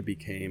addicted, then it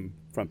became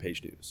front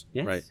page news.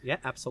 Yes. Right? Yeah,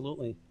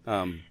 absolutely.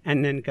 And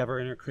then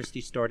Governor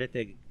Christie started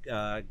the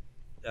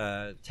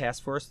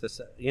task force, this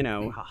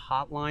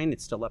hotline.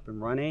 It's still up and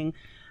running,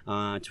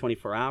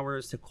 24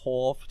 hours to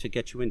call to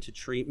get you into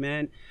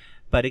treatment.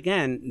 But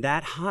again,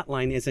 that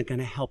hotline isn't going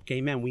to help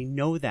gay men. We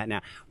know that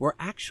now. We're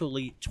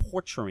actually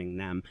torturing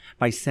them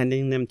by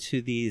sending them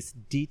to these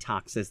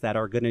detoxes that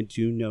are going to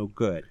do no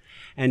good.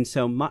 And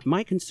so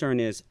my concern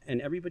is,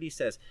 and everybody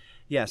says,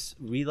 yes,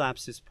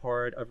 relapse is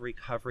part of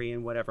recovery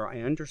and whatever.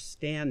 I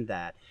understand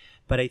that.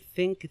 But I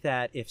think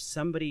that if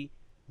somebody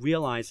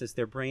realizes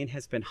their brain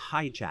has been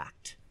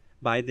hijacked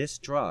by this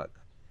drug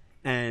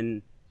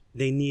and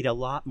they need a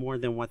lot more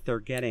than what they're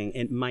getting,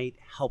 it might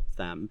help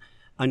them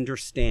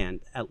understand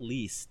at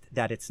least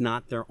that it's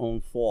not their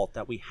own fault,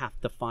 that we have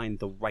to find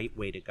the right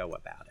way to go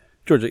about it.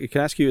 George, I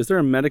can ask you, is there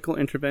a medical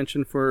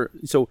intervention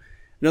so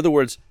in other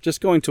words,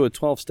 just going to a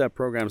 12-step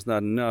program is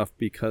not enough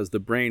because the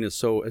brain has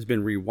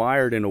been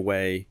rewired in a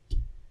way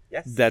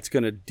that's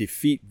going to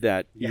defeat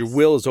that. Your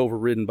will is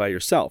overridden by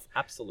yourself.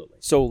 Absolutely.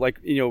 So like,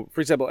 for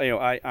example,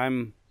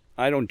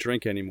 I don't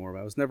drink anymore.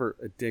 I was never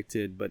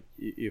addicted, but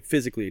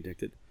physically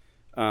addicted.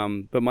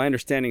 But my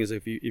understanding is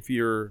if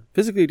you're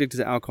physically addicted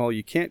to alcohol,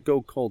 you can't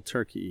go cold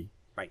turkey.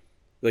 Right.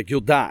 Like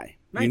you'll die.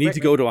 Right, you need to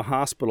go to a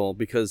hospital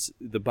because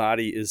the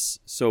body is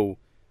so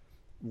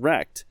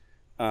wrecked.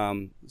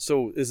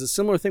 So is a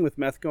similar thing with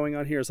meth going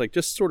on here? It's like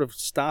just sort of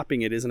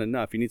stopping it isn't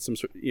enough. You need some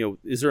sort,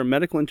 is there a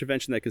medical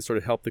intervention that can sort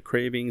of help the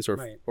cravings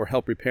or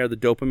help repair the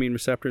dopamine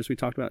receptors we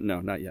talked about?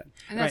 No, not yet.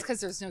 And that's because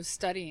there's no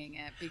studying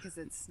it because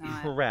it's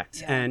not.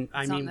 Correct. Yeah, and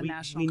I mean,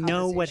 we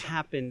know what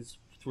happens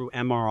through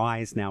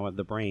MRIs now of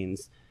the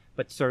brains,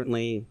 but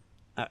certainly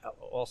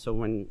also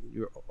when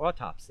you're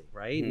autopsy,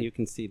 right? Mm-hmm. And you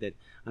can see that,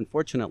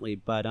 unfortunately.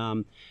 But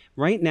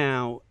right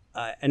now,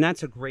 and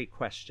that's a great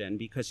question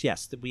because,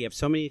 yes, we have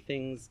so many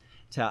things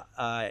to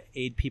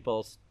aid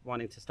people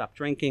wanting to stop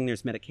drinking.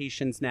 There's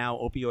medications now,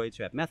 opioids,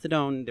 you have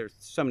methadone, there's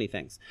so many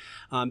things.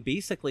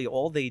 Basically,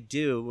 all they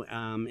do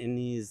in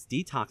these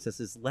detoxes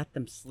is let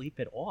them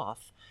sleep it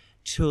off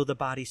till the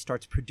body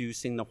starts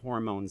producing the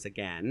hormones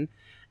again.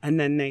 And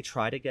then they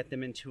try to get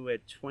them into a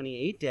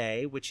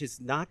 28-day, which is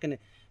not going to,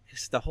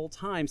 because the whole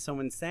time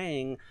someone's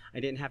saying,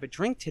 I didn't have a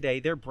drink today,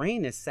 their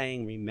brain is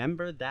saying,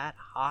 remember that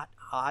hot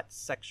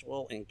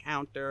sexual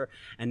encounter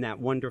and that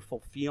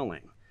wonderful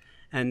feeling.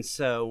 And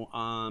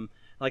so,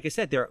 like I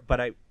said,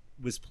 but I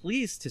was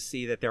pleased to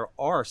see that there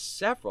are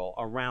several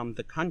around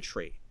the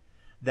country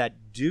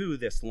that do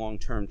this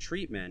long-term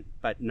treatment,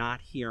 but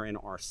not here in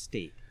our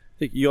state. I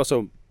think you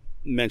also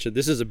mentioned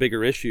this is a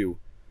bigger issue.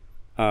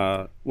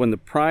 When the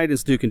Pride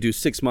Institute can do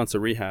 6 months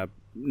of rehab,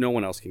 no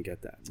one else can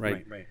get that,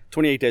 right? Right.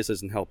 28 days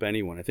doesn't help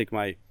anyone. I think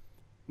my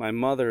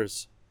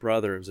mother's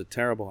brother was a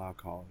terrible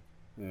alcoholic,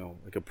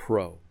 like a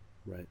pro,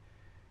 right?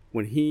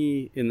 When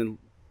he, in the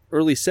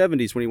early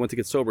 70s, when he went to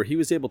get sober, he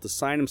was able to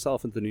sign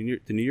himself into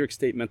the New York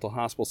State mental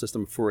hospital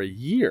system for a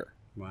year.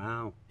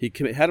 Wow. He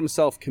had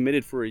himself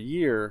committed for a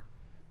year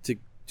to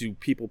do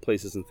people,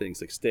 places, and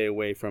things, like stay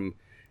away from,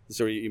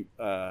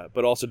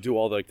 but also do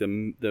all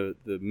the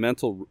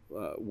mental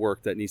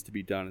work that needs to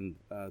be done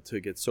to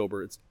get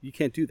sober. You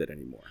can't do that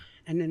anymore.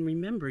 And then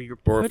remember, you're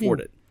or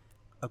afford it.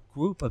 A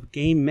group of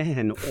gay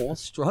men all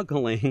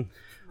struggling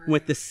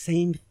with the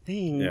same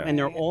thing, and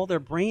their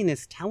brain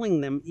is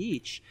telling them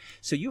each.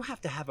 So you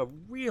have to have a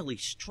really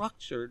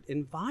structured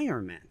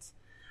environment,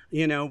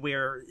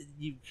 where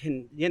you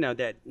can,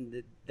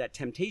 that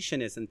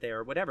temptation isn't there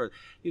or whatever.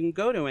 You can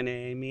go to an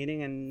AA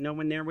meeting and no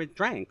one there was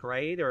drank,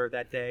 right? Or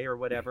that day or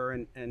whatever.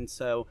 And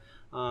so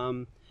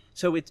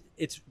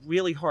it's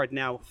really hard.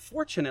 Now,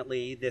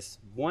 fortunately, this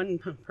one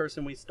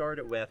person we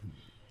started with,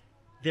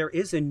 there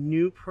is a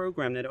new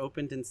program that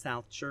opened in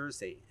South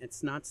Jersey.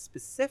 It's not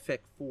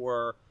specific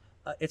for,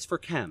 it's for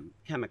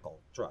chemical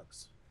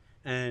drugs.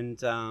 And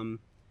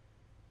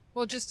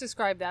well, just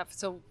describe that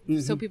so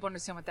people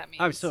understand what that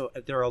means. Oh, so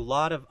there are a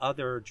lot of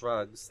other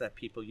drugs that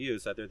people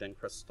use other than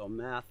crystal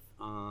meth.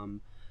 And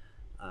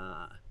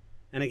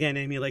again,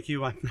 Amy, like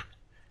you, I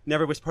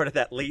never was part of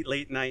that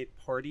late night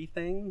party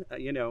thing.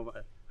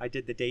 I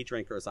did the day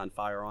drinkers on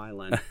Fire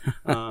Island.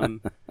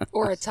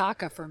 Or a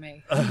Taka for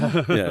me.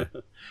 Yeah.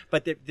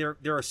 But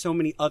there are so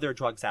many other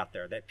drugs out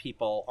there that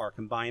people are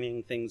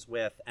combining things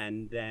with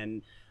and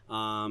then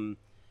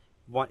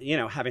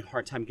having a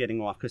hard time getting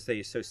off because they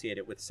associate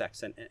it with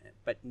sex,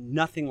 but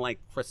nothing like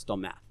crystal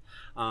meth.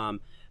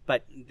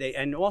 But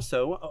and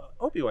also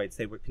opioids,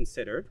 they were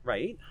considered,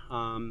 right?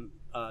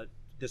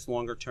 This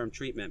longer term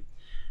treatment.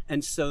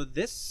 And so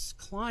this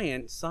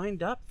client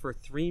signed up for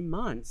 3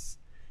 months.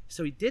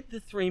 So he did the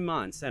 3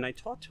 months, and I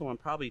talked to him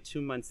probably 2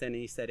 months in, and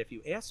he said, if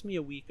you asked me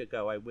a week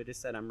ago, I would have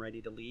said I'm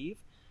ready to leave,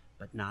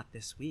 but not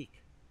this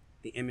week.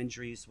 The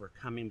imageries were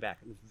coming back.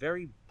 He was a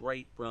very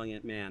bright,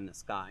 brilliant man,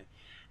 this guy.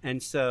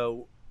 And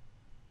so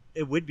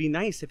it would be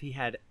nice if he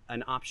had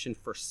an option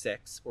for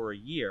 6 or a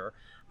year,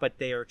 but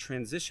they are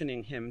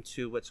transitioning him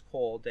to what's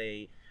called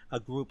a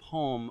group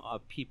home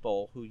of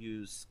people who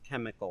use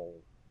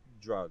chemical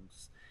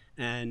drugs.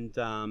 And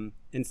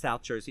in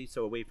South Jersey,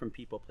 so away from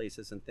people,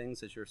 places, and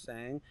things, as you're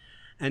saying.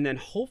 And then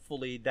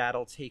hopefully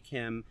that'll take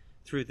him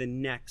through the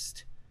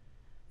next,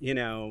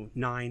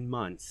 9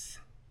 months.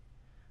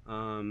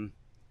 And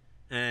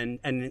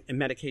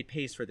Medicaid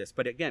pays for this.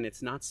 But again,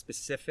 it's not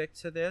specific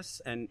to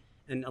this. And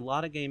and a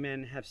lot of gay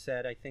men have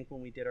said, I think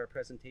when we did our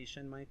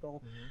presentation,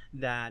 Michael,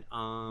 that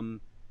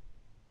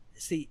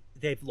see,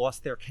 they've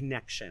lost their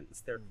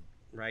connections. They're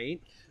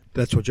right.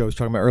 That's what Joe was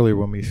talking about earlier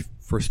when we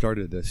first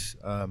started this,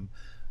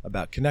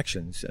 about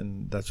connections,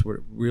 and that's what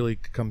it really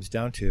comes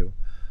down to.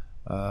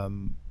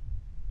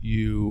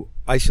 You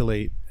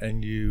isolate,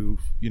 and you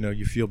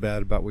feel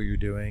bad about what you're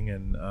doing,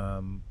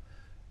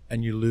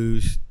 and you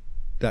lose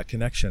that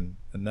connection,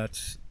 and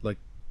that's like,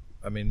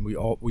 I mean, we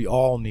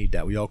all need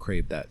that. We all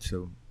crave that.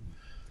 So,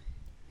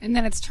 and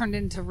then it's turned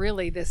into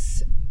really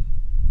this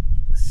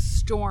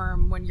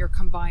storm when you're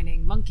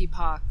combining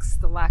monkeypox,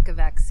 the lack of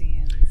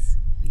vaccines.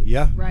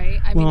 Yeah.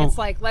 Right. I mean, it's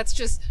like let's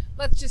just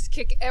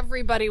kick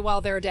everybody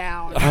while they're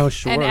down. Oh,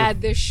 sure. And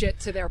add this shit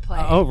to their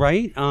plate. Oh,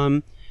 right.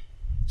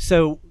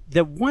 So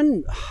the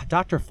one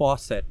Dr.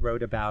 Fawcett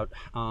wrote about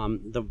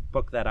the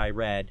book that I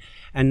read,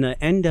 and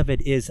the end of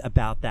it is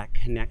about that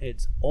connect.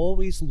 It's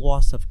always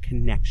loss of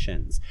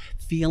connections,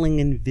 feeling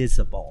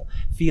invisible,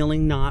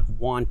 feeling not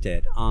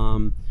wanted.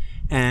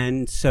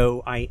 And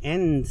so I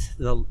end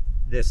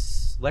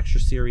this lecture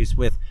series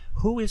with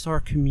who is our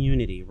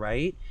community,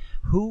 right?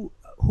 Who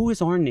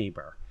is our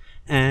neighbor?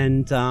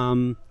 And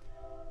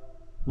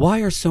why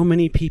are so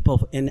many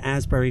people in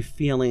Asbury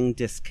feeling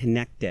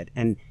disconnected?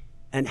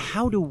 And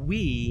how do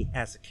we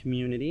as a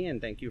community,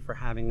 and thank you for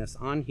having us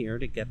on here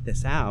to get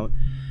this out,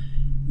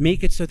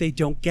 make it so they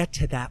don't get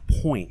to that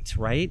point,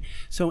 right?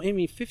 So, I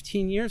mean,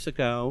 15 years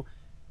ago,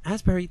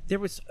 Asbury, there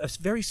was a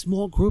very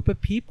small group of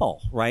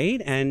people,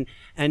 right?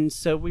 And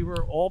so we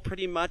were all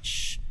pretty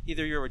much,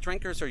 either you were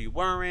drinkers or you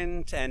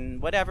weren't,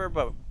 and whatever,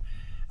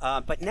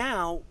 but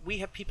now we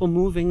have people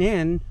moving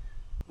in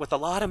with a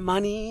lot of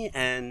money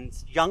and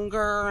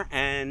younger,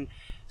 and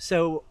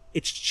so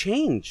it's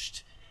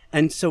changed.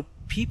 And so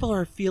people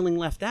are feeling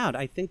left out.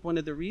 I think one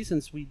of the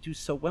reasons we do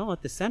so well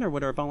at the center,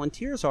 what our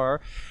volunteers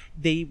are,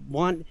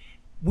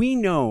 we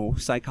know,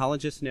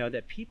 psychologists know,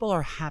 that people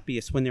are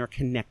happiest when they're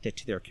connected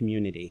to their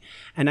community.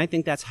 And I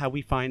think that's how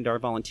we find our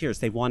volunteers.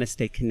 They want to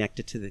stay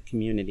connected to the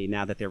community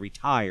now that they're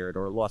retired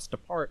or lost a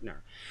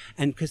partner.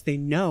 And because they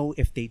know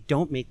if they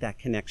don't make that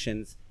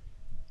connections,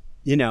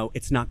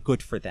 it's not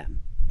good for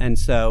them. And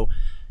so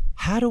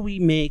how do we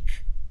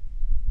make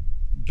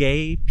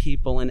gay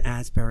people in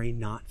Asbury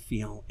not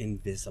feel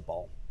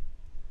invisible?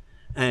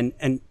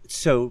 And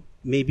so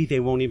maybe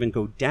they won't even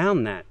go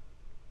down that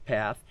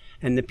path.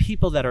 And the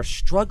people that are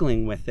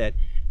struggling with it,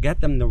 get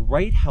them the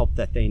right help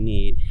that they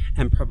need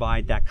and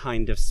provide that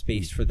kind of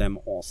space for them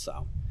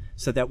also,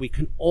 so that we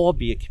can all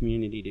be a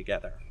community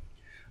together.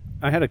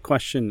 I had a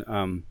question.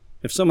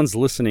 If someone's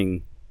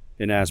listening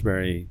in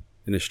Asbury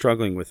and is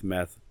struggling with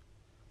meth,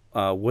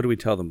 what do we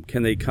tell them?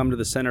 Can they come to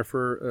the center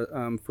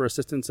for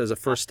assistance as a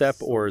first step,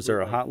 or is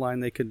there a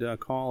hotline they could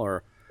call?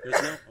 Or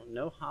there's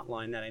no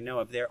hotline that I know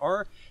of.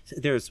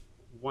 There's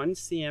one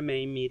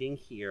CMA meeting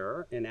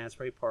here in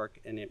Asbury Park,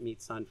 and it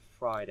meets on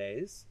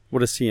Fridays. What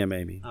does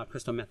CMA mean?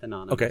 Crystal Meth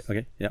Anonymous.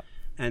 Okay, yeah.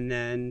 And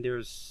then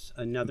there's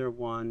another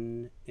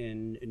one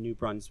in New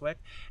Brunswick.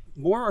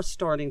 More are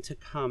starting to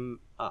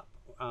come up,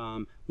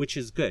 which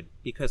is good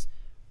because,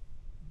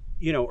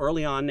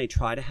 early on they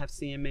try to have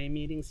CMA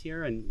meetings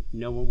here and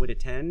no one would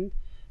attend,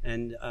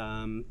 and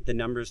the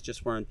numbers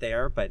just weren't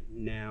there. But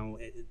now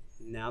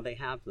they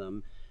have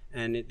them.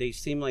 And they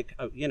seem like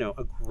a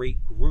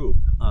great group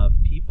of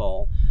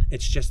people.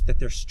 It's just that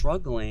they're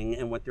struggling,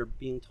 and what they're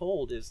being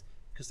told is,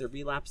 because they're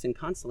relapsing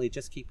constantly,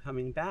 just keep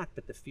coming back.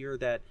 But the fear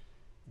that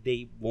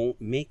they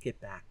won't make it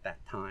back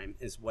that time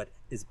is what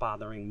is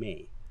bothering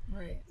me.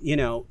 Right.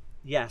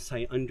 Yes,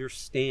 I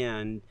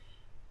understand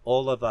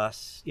all of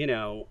us,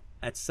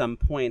 at some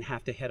point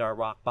have to hit our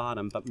rock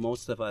bottom, but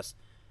most of us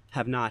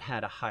have not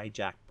had a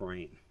hijacked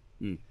brain.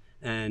 Mm.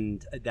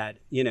 And that,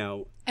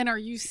 And are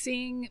you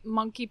seeing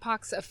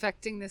monkeypox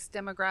affecting this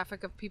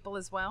demographic of people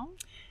as well?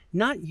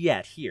 Not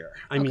yet here.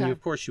 I mean,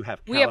 of course, you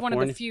have California. We have one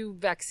of the few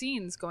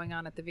vaccines going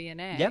on at the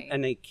VNA. Yep,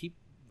 and they keep,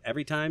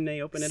 every time they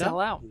open it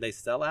up, they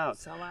sell out.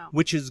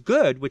 Which is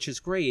good, which is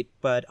great,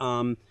 but,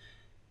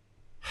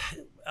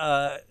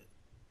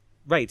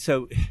 right,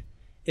 so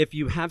if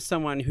you have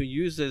someone who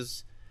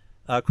uses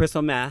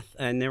crystal meth,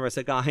 and there was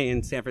a guy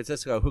in San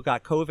Francisco who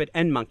got COVID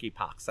and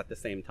monkeypox at the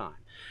same time,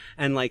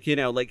 and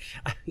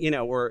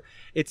or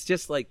it's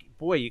just like,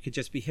 boy, you could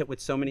just be hit with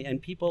so many,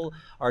 and people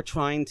are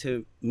trying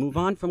to move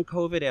on from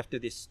COVID after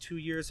this 2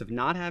 years of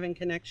not having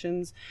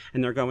connections,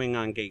 and they're going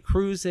on gay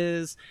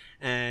cruises,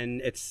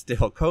 and it's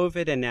still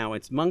COVID, and now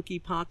it's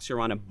monkeypox.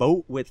 You're on a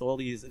boat with all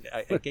these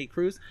gay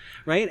crews,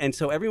 right? And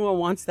so everyone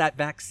wants that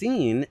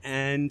vaccine,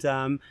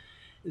 and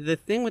the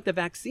thing with the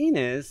vaccine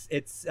is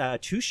it's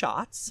 2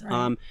 shots.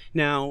 Right.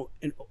 Now,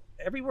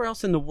 everywhere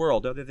else in the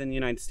world, other than the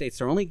United States,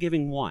 they're only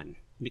giving 1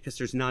 because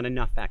there's not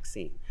enough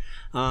vaccine.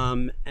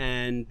 And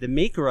the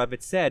maker of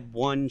it said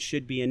 1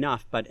 should be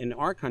enough. But in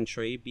our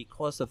country,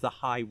 because of the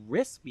high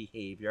risk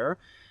behavior,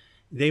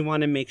 they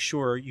want to make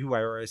sure you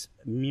are as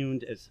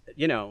immune as,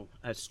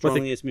 as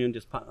strongly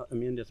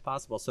immune as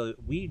possible. So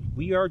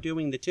we are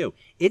doing the 2.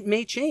 It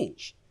may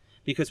change,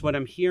 because what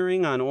I'm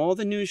hearing on all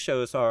the news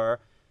shows are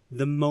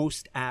the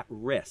most at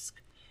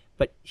risk.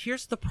 But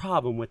here's the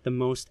problem with the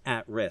most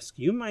at risk.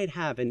 You might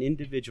have an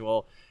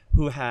individual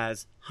who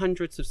has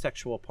hundreds of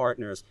sexual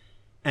partners,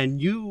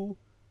 and you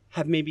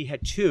have maybe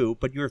had 2,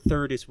 but your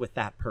third is with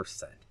that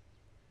person.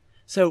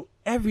 So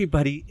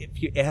everybody,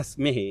 if you ask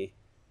me,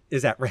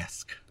 is at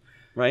risk,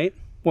 right?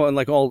 Well, and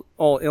like all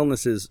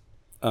illnesses,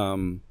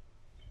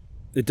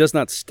 it does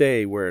not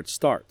stay where it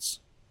starts,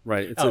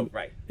 right?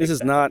 Right. This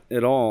is not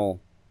at all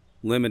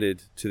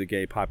limited to the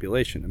gay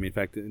population. I mean, in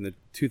fact, in the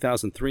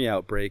 2003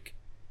 outbreak,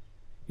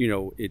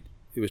 it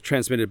was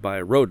transmitted by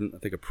a rodent, I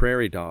think a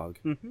prairie dog,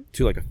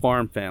 to like a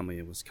farm family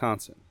in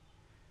Wisconsin.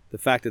 The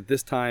fact that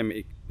this time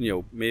it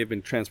may have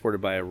been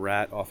transported by a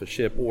rat off a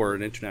ship or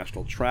an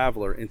international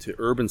traveler into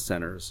urban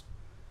centers,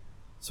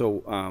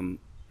 so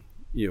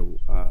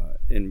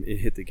and it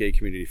hit the gay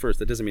community first.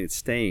 That doesn't mean it's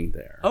staying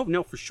there. Oh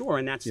no, for sure,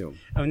 and that's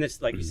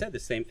that's like you said, the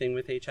same thing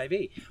with HIV.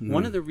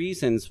 One of the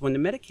reasons when the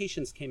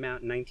medications came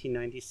out in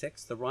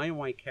 1996, the Ryan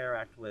White Care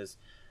Act was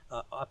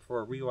up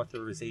for a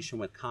reauthorization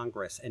with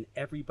Congress, and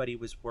everybody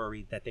was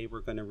worried that they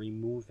were going to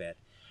remove it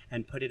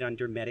and put it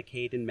under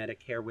Medicaid and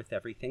Medicare with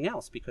everything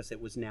else because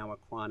it was now a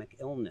chronic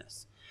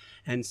illness.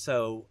 And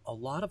so a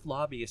lot of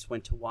lobbyists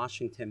went to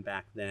Washington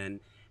back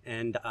then,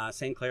 and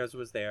St. Clair's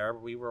was there.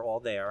 We were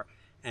all there.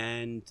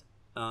 And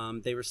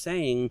they were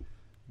saying,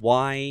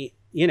 why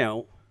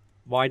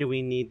do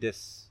we need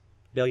this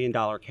 $1 billion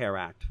CARE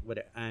Act?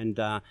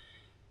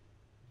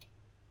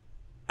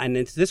 And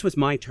this was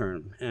my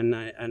term, and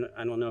I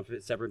don't know if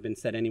it's ever been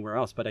said anywhere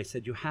else, but I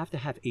said you have to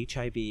have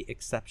HIV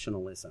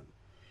exceptionalism.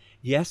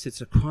 Yes, it's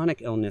a chronic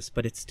illness,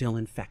 but it's still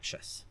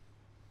infectious.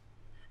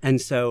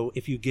 And so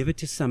if you give it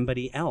to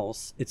somebody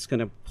else, it's going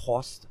to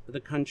cost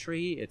the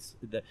country, it's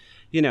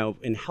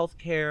in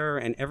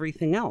healthcare and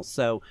everything else.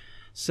 So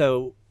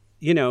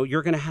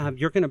you're going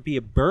to be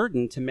a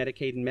burden to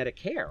Medicaid and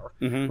Medicare,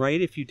 right?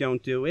 If you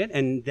don't do it,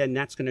 and then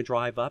that's going to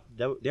drive up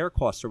their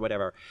costs or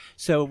whatever.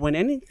 So when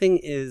anything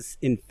is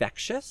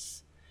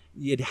infectious,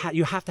 you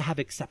have to have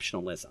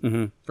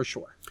exceptionalism for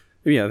sure.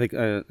 Yeah, I think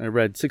I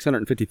read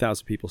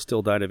 650,000 people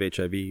still died of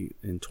HIV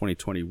in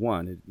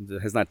 2021.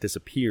 It has not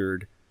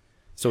disappeared,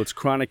 so it's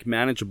chronic,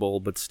 manageable,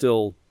 but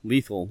still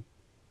lethal,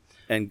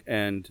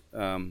 and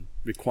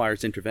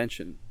requires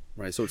intervention.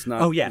 Right, so it's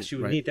not. Oh yes,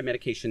 you would need the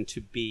medication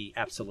to be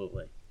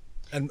absolutely.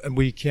 And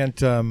we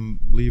can't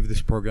leave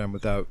this program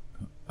without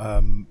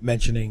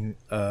mentioning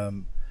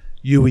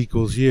U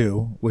equals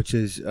U, which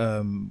has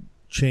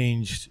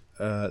changed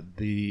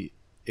the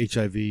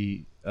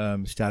HIV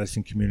status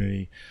in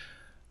community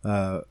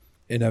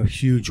in a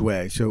huge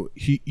way. So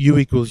U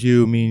equals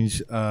U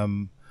means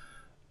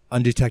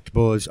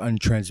undetectable is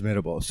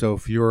untransmittable. So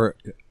if you're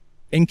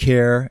in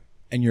care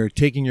and you're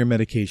taking your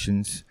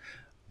medications,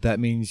 that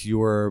means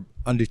you're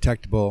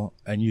undetectable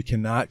and you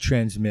cannot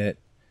transmit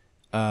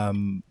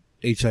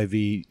HIV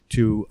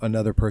to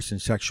another person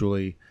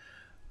sexually,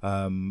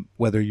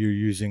 whether you're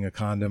using a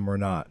condom or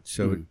not.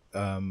 So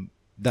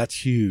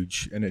that's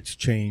huge, and it's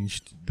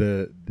changed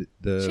the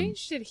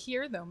changed it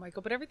here though,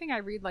 Michael. But everything I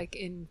read, like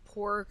in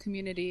poorer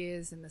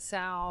communities in the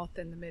South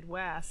and the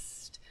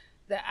Midwest,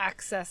 the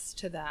access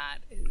to that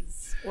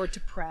is, or to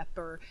PrEP,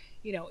 or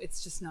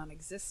it's just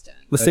non-existent.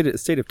 The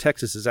state of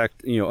Texas is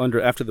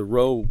after the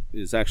Roe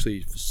is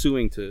actually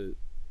suing to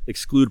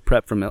exclude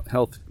PrEP from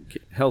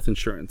health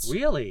insurance.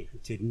 Really?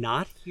 Did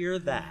not hear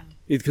that.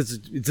 Because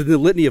it's in the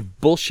litany of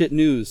bullshit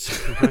news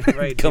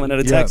coming out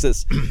of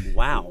Texas.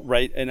 Wow.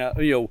 Right, and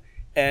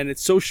and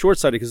it's so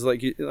short-sighted because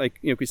like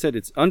we said,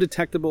 it's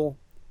undetectable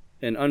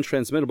and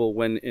untransmittable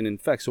when it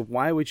infects. So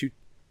why would you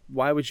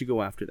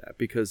go after that?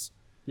 Because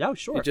yeah,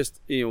 sure. It just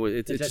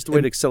it's just a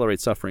way to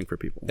accelerate suffering for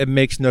people. It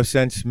makes no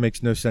sense. It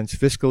makes no sense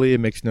fiscally. It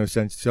makes no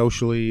sense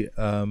socially.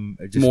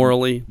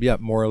 Morally. Yeah,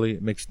 morally,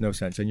 it makes no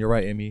sense. And you're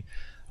right, Amy.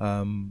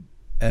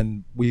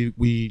 And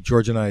we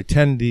George and I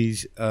attend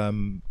these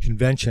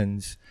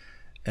conventions,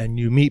 and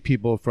you meet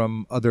people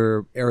from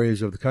other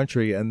areas of the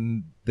country,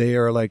 and they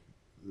are like,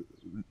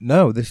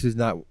 "No, this is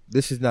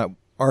not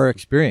our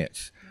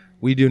experience.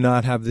 We do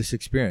not have this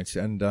experience,"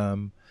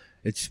 and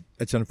it's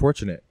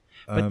unfortunate.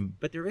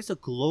 But there is a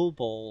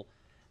global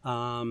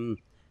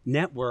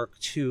network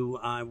to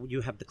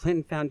you have the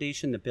Clinton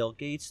Foundation, the Bill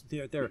Gates.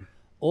 There are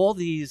all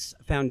these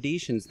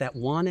foundations that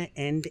want to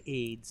end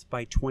AIDS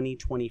by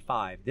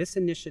 2025. This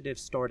initiative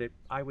started,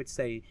 I would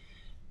say,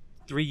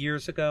 3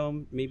 years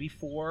ago, maybe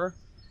 4,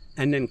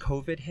 and then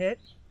COVID hit.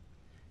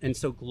 And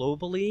so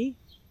globally,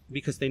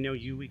 because they know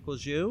U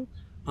equals U,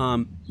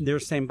 they're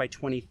saying by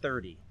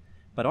 2030.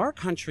 But our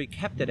country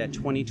kept it at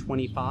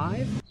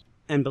 2025,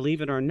 and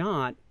believe it or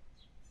not,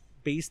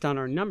 based on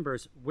our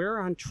numbers, we're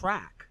on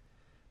track.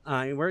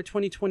 We're at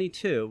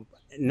 2022,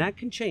 and that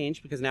can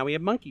change because now we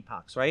have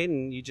monkeypox, right?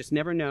 And you just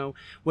never know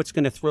what's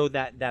going to throw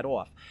that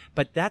off.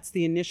 But that's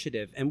the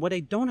initiative. And what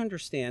I don't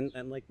understand,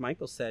 and like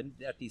Michael said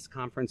at these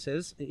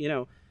conferences,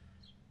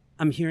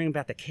 I'm hearing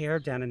about the care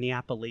down in the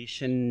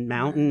Appalachian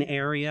Mountain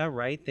area,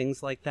 right?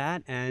 Things like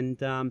that.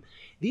 And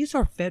these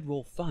are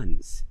federal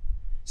funds.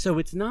 So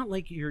it's not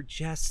like you're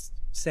just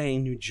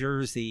saying New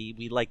Jersey,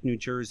 we like New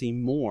Jersey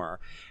more.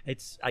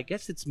 I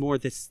guess it's more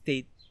the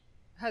state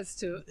has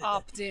to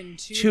opt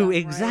into to them,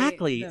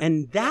 exactly, right?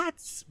 and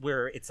that's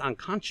where it's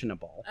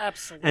unconscionable.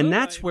 Absolutely. And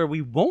that's where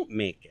we won't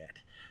make it.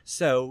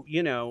 So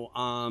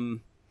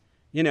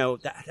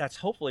that's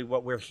hopefully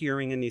what we're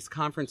hearing in these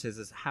conferences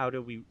is how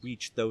do we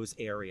reach those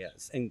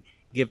areas and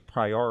give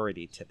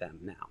priority to them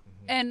now.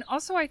 And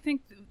also, I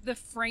think the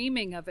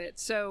framing of it.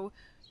 So,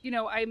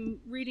 I'm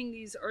reading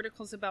these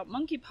articles about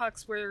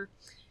monkeypox where,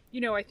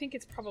 I think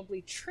it's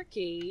probably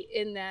tricky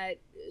in that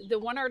the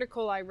one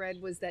article I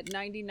read was that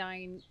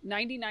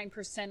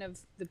 99% of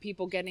the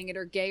people getting it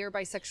are gay or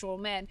bisexual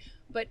men.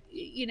 But,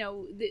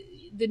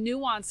 the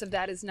nuance of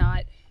that is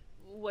not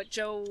what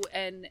Joe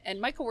and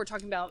Michael were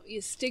talking about,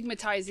 is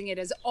stigmatizing it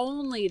as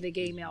only the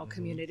gay male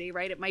community,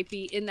 right? It might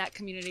be in that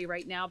community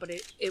right now, but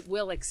it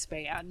will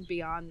expand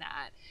beyond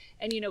that.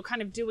 And,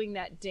 kind of doing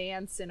that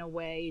dance in a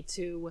way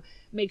to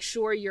make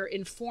sure you're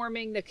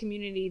informing the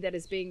community that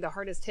is being the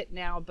hardest hit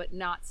now, but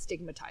not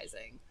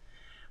stigmatizing.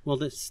 Well,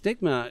 the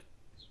stigma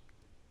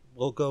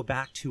will go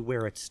back to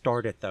where it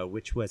started, though,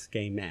 which was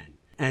gay men.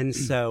 And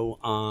so,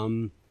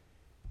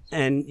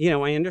 and,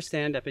 I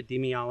understand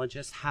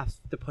epidemiologists have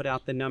to put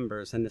out the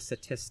numbers and the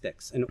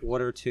statistics in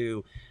order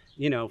to,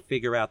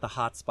 figure out the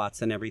hot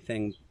spots and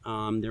everything.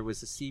 There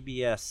was a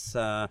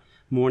CBS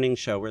morning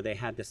show where they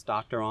had this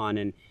doctor on,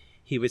 and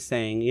he was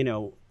saying,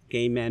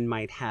 gay men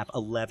might have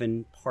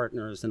 11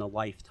 partners in a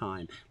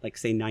lifetime, like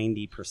say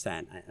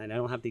 90%. And I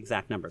don't have the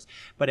exact numbers.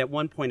 But at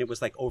one point it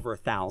was like over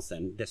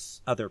 1,000,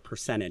 this other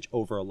percentage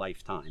over a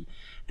lifetime.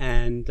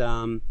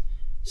 And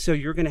so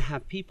you're going to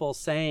have people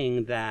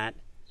saying that,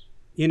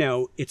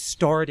 it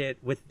started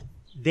with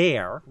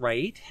there,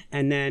 right?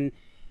 And then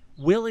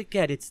will it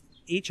get,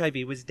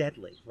 HIV was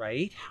deadly,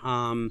 right?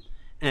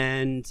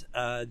 And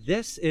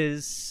this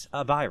is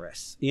a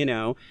virus,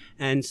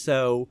 and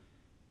so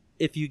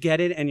if you get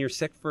it and you're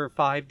sick for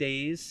 5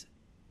 days,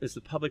 is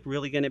the public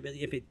really going to be,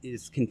 if it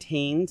is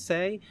contained,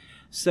 say?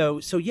 So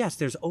yes,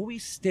 there's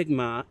always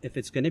stigma if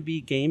it's going to be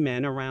gay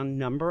men around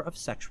number of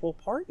sexual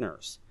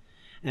partners.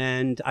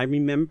 And I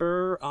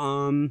remember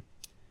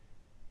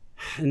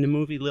in the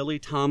movie, Lily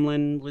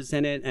Tomlin was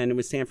in it, and it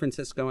was San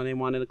Francisco, and they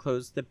wanted to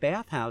close the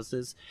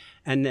bathhouses,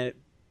 and the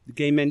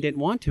gay men didn't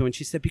want to. And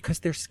she said, because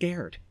they're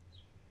scared.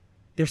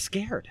 They're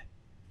scared.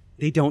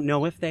 They don't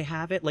know if they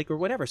have it, or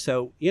whatever.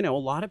 So, a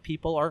lot of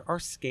people are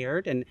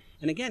scared. And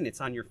again,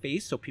 it's on your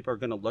face, so people are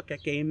going to look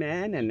at gay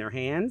men and their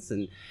hands.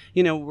 And,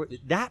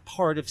 that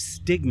part of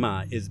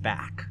stigma is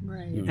back.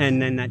 Right.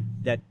 And then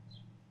that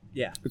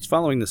yeah. It's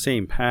following the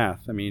same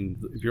path. I mean,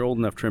 if you're old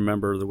enough to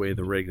remember the way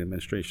the Reagan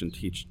administration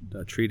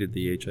treated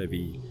the HIV,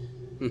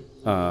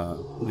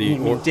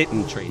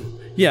 didn't treat.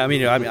 Yeah,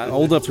 I'm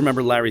old enough to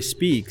remember Larry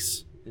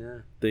Speaks,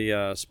 Yeah. the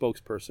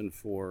spokesperson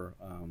for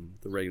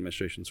the Reagan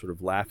administration, sort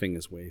of laughing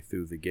his way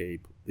through the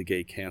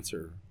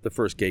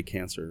first gay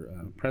cancer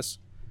press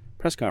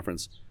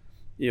conference.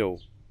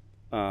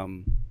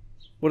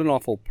 What an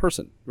awful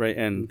person, right?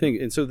 And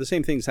and so the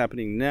same thing's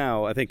happening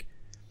now. I think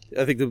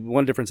the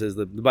one difference is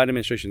the Biden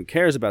administration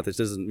cares about this,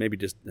 doesn't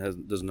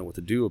know what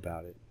to do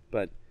about it,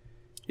 but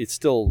it's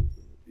still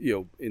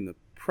in the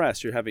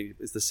press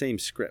it's the same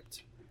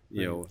script,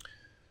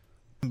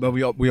 But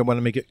we want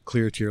to make it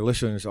clear to your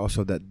listeners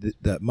also that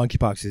that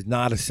monkeypox is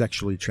not a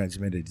sexually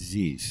transmitted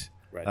disease.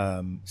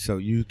 Right. So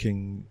you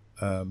can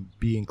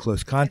be in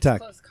close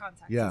contact. It's close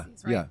contact Yeah.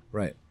 disease, right? Yeah.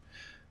 Right.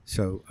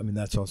 So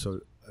that's also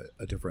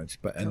a difference,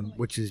 but Totally.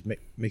 which is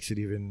makes it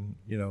even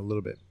a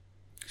little bit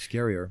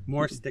scarier.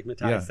 More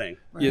stigmatizing.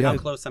 Right. How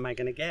close am I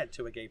going to get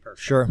to a gay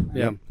person? Sure.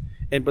 Yeah.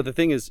 But the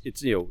thing is,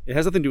 it's it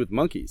has nothing to do with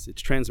monkeys.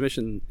 Its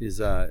transmission is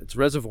it's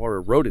reservoir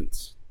of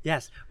rodents.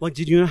 Yes. Well,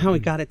 did you know how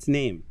it got its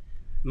name?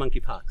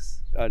 Monkeypox.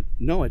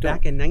 No, I don't.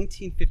 Back in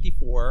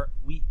 1954,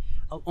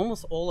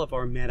 almost all of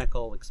our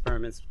medical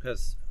experiments,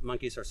 because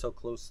monkeys are so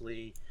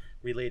closely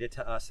related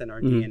to us and our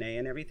DNA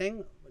and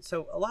everything,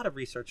 so a lot of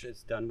research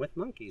is done with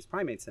monkeys,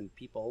 primates, and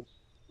people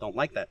don't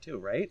like that too,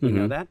 right? You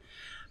know that.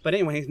 But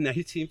anyway, in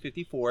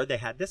 1954, they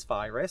had this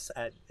virus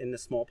in the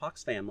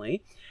smallpox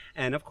family,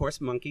 and of course,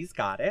 monkeys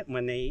got it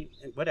when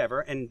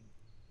and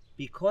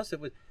because it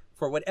was,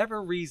 for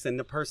whatever reason,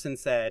 the person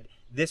said,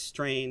 this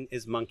strain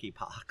is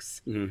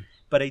monkeypox. Mm-hmm.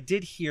 But I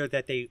did hear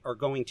that they are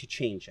going to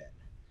change it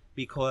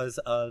because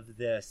of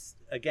this,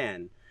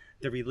 again,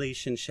 the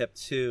relationship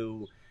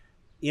to,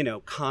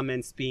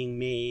 comments being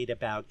made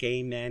about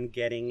gay men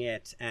getting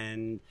it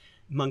and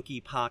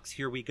monkeypox,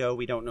 here we go,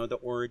 we don't know the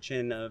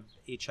origin of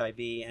HIV,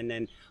 and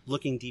then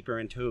looking deeper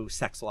into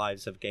sex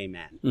lives of gay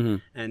men. Mm-hmm.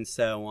 And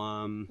so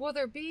Well,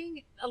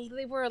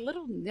 they were a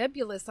little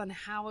nebulous on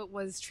how it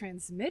was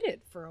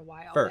transmitted for a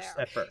while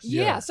at first.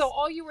 Yeah, so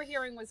all you were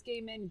hearing was gay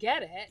men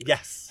get it.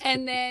 Yes.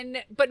 And then,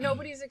 but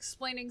nobody's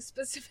explaining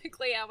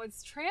specifically how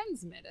it's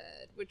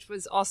transmitted, which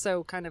was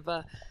also kind of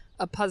a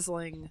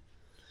puzzling.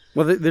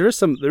 Well, there is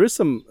some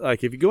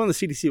like if you go on the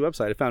CDC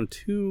website, I found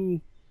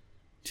two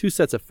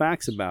sets of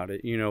facts about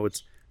it.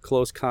 It's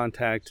close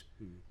contact,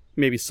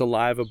 maybe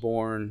saliva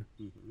borne,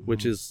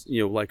 which is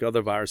like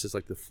other viruses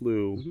like the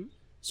flu,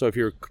 So if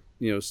you're,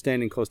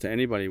 standing close to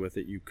anybody with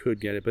it, you could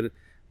get it. But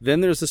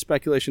then there's the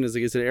speculation: is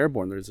it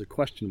airborne? There's a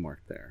question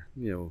mark there.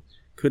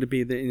 Could it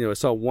be that? I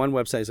saw one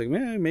website. It's like,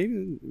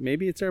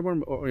 maybe it's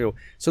airborne. Or,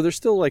 so there's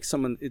still like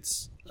someone.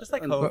 It's just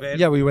like COVID.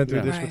 Yeah, we went through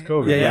Yeah. this with Right.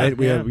 COVID. Yeah, right?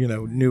 We yeah. have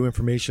new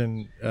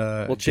information.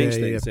 We'll change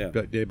day, things, yeah.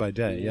 day by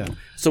day. Yeah.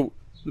 So,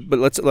 but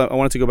I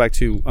wanted to go back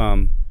to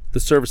the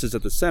services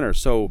at the center.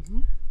 So,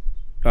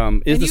 is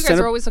And the you guys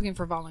center? are always looking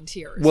for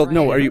volunteers. Well, right?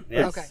 no. Are you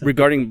Yes. Okay.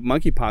 regarding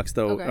monkeypox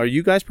though? Okay. Are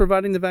you guys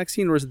providing the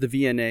vaccine, or is it the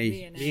VNA,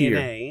 VNA. here?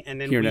 VNA, and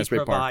then here in we Asbury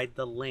Park. provide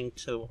the link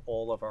to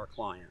all of our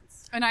clients.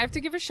 And I have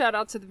to give a shout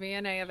out to the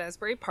VNA of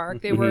Asbury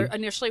Park. They were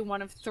initially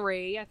one of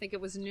 3. I think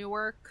it was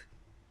Newark,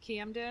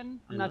 Camden.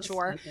 I'm not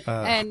sure.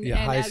 And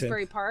Hyacinth.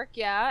 Asbury Park,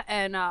 yeah.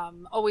 And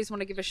always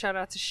want to give a shout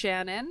out to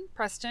Shannon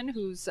Preston,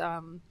 who's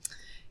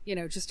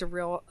just a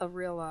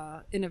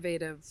real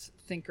innovative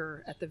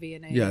thinker at the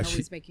VNA. Yeah, and she-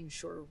 always making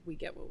sure we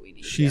get what we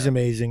need. She's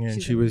amazing, and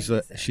She's she was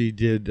amazing. she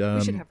did.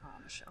 We should have her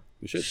on the show.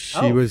 We should.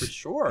 She was for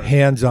sure.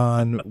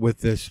 hands-on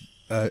with this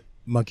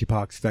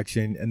monkeypox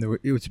vaccine, and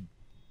it was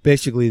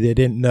basically they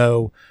didn't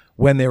know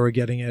when they were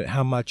getting it,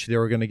 how much they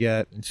were going to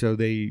get, and so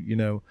they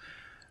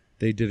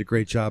did a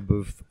great job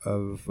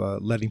of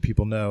letting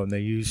people know, and they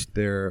used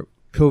their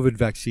COVID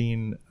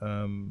vaccine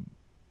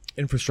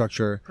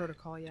infrastructure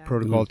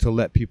protocol to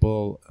let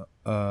people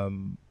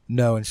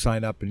know and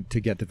sign up and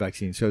to get the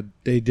vaccine. So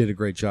they did a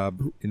great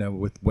job,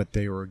 with what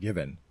they were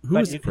given.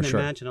 But you can for sure.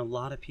 imagine a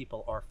lot of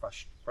people are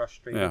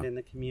frustrated Yeah. in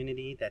the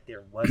community that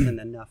there wasn't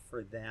enough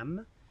for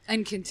them.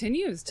 And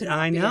continues to not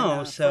I be know.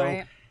 enough, So,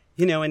 right?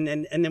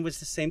 and it was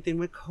the same thing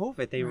with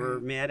COVID. They were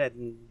Right. mad at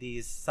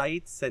these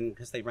sites and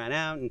because they ran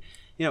out, and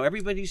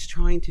everybody's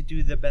trying to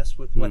do the best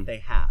with what they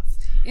have.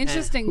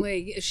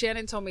 Interestingly,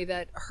 Shannon told me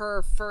that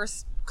her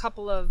first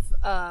couple of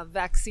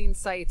vaccine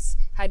sites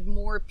had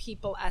more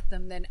people at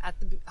them than at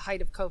the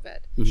height of COVID.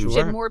 She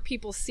Sure. had more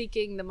people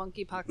seeking the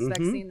monkeypox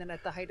vaccine than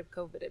at the height of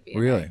COVID at VNA.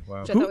 Really?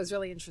 Wow. Which I thought was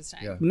really interesting.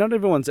 Yeah. Not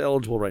everyone's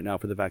eligible right now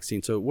for the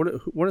vaccine. So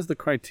what is the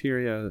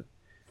criteria?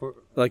 For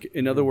Like,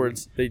 in other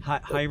words, they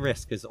high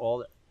risk is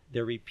all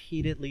they're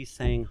repeatedly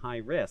saying high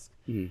risk,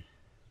 Mhm.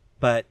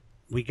 but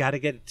we got to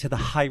get to the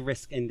high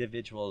risk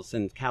individuals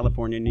in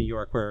California, New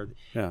York, where.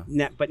 Yeah.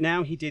 But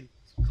now he did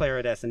declare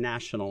it as a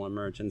national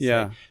emergency.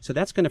 Yeah. So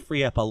that's going to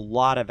free up a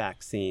lot of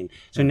vaccine.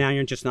 So now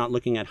you're just not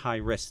looking at high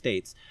risk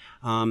states.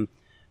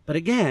 But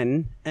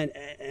again, and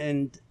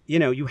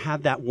you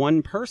have that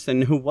one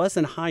person who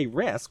wasn't high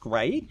risk,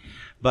 right?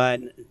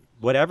 But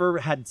whatever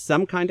had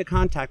some kind of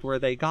contact where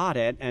they got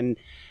it, and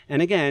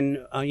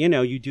again,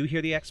 you do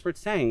hear the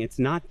experts saying it's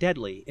not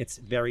deadly. It's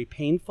very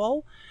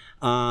painful.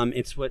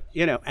 It's what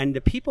and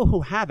the people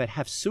who have it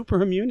have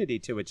super immunity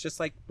to it, just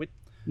like with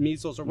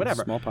measles or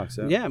whatever. Smallpox,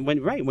 yeah. Yeah,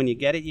 when you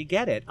get it, you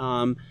get it.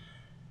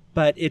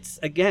 But I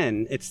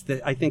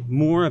think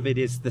more of it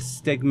is the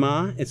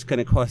stigma. It's going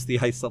to cause the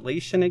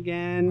isolation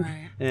again,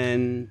 Right.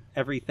 and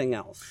everything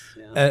else.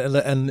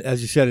 Yeah. And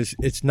as you said,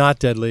 it's not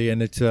deadly,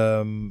 and it's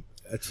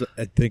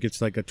I think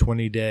it's like a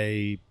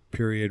 20-day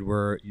period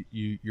where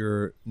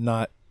you're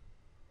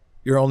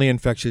only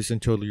infectious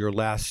until your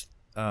last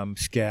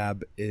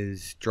scab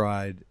is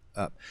dried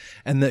up.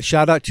 And the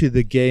shout out to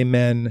the gay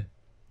men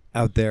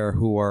out there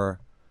who are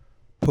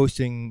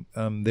posting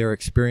their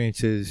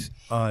experiences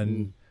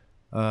on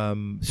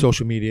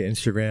social media,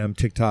 Instagram,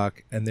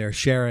 TikTok, and they're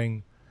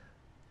sharing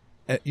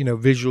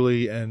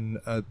visually and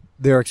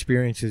their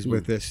experiences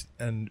with this,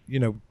 and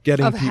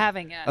getting Of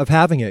having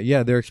it.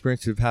 Yeah, their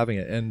experience of having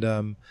it,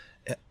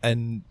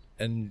 and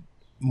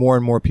more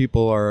and more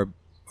people are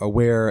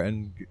aware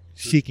and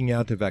seeking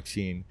out the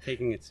vaccine.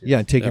 Taking it seriously. Yeah,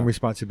 and taking Yeah.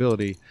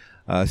 responsibility.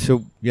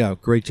 So yeah,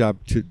 great job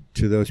to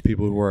those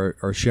people who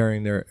are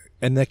sharing their,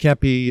 and that can't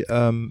be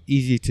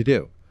easy to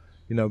do,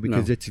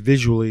 because No. it's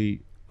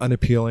visually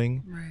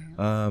unappealing. Right.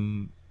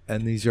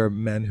 And these are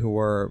men who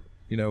are,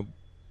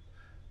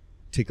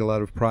 take a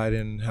lot of pride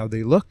in how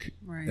they look,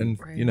 Right, and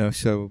right.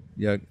 so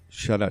yeah,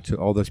 shout out to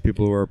all those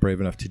people who are brave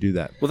enough to do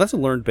that. Well, that's a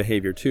learned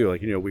behavior too.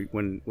 Like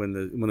when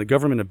the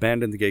government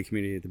abandoned the gay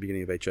community at the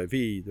beginning of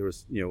HIV, there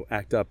was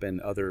ACT UP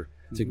and other.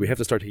 It's like we have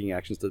to start taking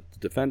actions to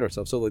defend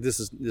ourselves. So like this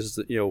is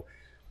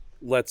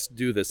let's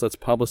do this. Let's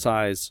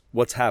publicize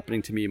what's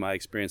happening to me, my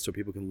experience, so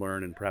people can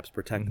learn and perhaps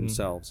protect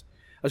themselves.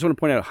 I just want to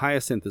point out, the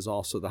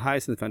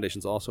Hyacinth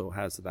Foundation also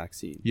has the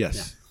vaccine.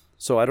 Yes,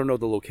 So I don't know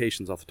the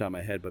locations off the top of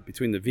my head, but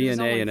between the There's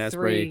VNA only and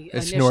Asbury, 3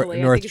 It's initially.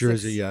 I North think it's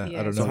Jersey. Yeah,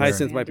 I don't so know.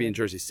 Hyacinth where. might be in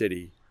Jersey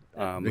City.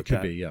 It with could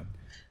that. be. Yeah.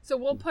 So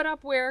we'll put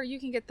up where you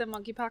can get the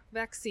monkeypox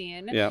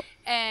vaccine. Yeah.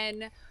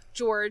 And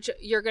George,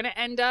 you're going to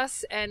end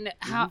us and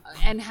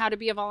how to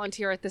be a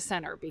volunteer at the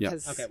center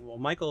because Okay, well,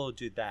 Michael will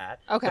do that.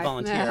 Okay. The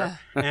volunteer.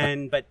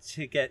 But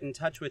to get in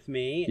touch with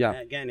me, Yeah.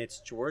 again, it's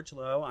George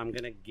Lowe. I'm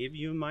going to give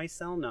you my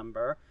cell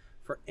number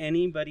for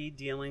anybody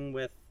dealing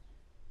with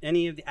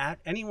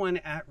anyone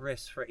at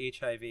risk for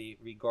HIV,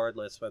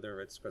 regardless whether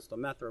it's crystal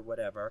meth or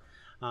whatever.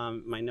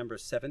 My number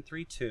is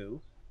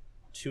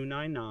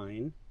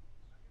 732-299-4320.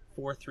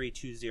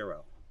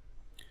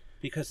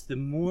 Because the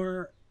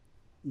more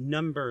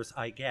numbers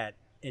I get,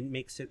 it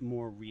makes it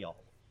more real.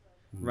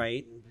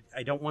 right?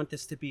 I don't want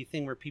this to be a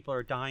thing where people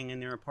are dying in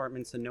their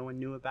apartments and no one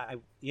knew about.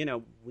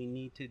 We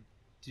need to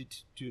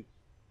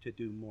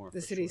do more.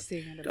 The city's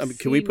seeing it.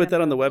 can we put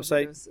that on the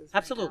website?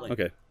 Absolutely.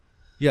 Okay.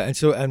 Yeah, and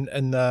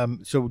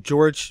so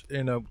George,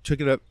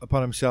 took it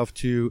upon himself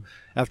to,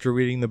 after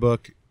reading the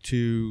book,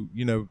 to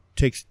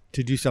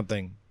do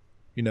something,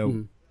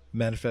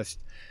 manifest,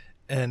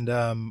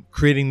 and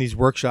creating these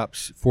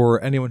workshops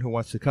for anyone who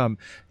wants to come.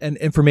 And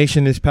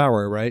information is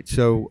power, right?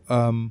 So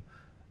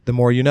the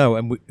more you know,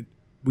 and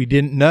we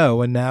didn't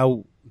know, and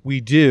now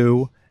we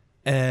do,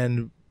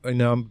 and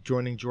I'm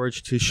joining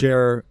George to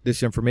share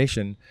this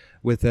information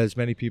with as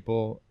many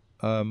people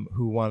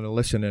who want to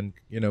listen and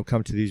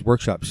come to these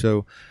workshops.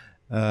 So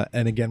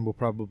and again, we'll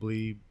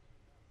probably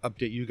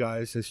update you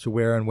guys as to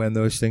where and when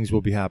those things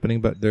will be happening,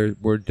 but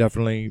we're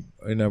definitely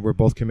we're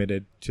both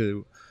committed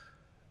to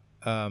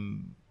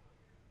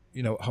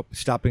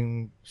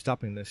stopping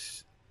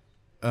this.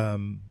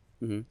 And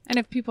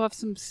if people have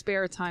some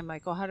spare time,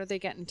 Michael, how do they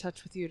get in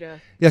touch with you to?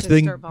 Yes, to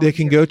they start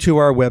can go to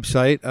our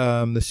website,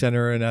 the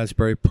center in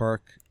Asbury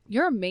Park.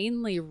 You're a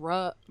mainly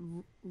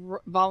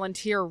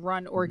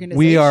volunteer-run organization.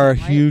 We are right?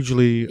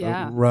 hugely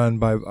run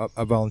by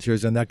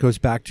volunteers, and that goes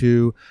back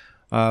to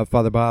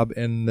Father Bob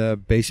in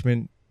the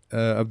basement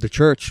of the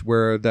church,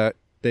 where that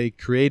they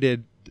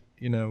created,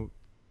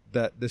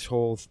 that this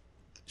whole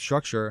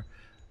structure.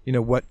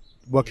 What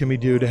can we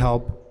do to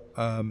help?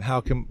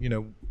 How can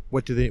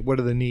what are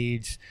the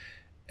needs,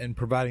 and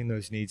providing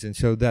those needs, and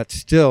so that's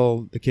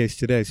still the case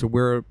today. So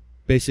we're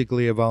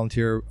basically a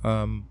volunteer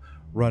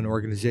run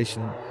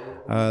organization.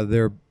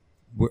 There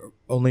were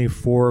only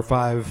 4 or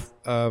 5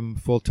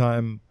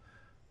 full-time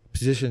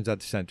positions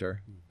at the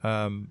center,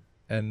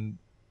 and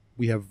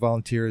we have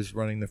volunteers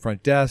running the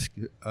front desk,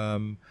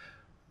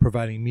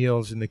 providing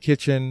meals in the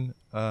kitchen,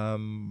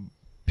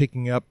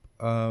 picking up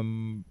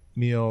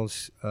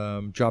meals,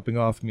 dropping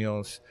off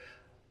meals.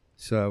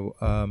 So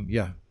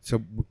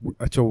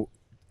so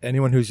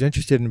anyone who's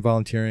interested in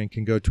volunteering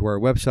can go to our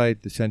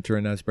website,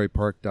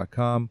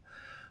 thecenterinasburypark.com.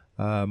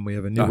 We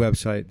have a new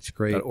website. It's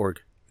great.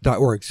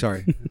 .org,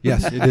 sorry.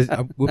 Yes, it is.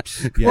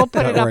 Whoops. Yeah, we'll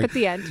put it up at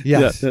the end.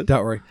 Yes, Yeah.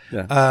 .org.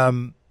 Yeah.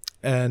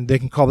 And they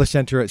can call the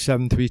center at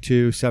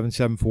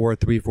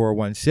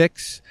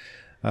 732-774-3416.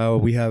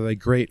 We have a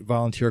great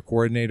volunteer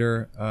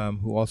coordinator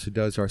who also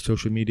does our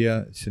social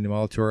media, Cindy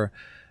Molitor,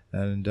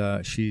 and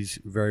she's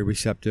very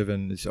receptive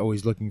and is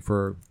always looking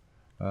for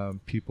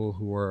people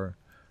who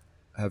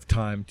have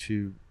time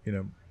to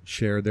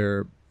share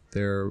their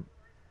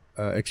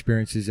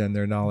experiences and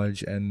their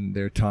knowledge and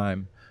their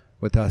time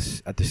with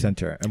us at the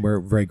center, and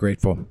we're very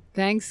grateful.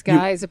 Thanks,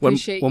 guys.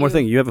 Appreciate you. One more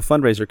thing. You have a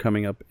fundraiser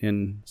coming up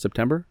in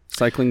September,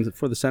 Cycling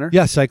for the Center?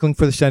 Yeah, Cycling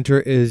for the Center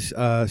is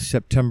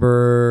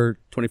September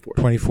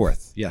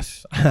 24th.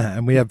 Yes.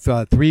 And we have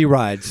 3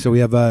 rides. So we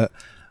have a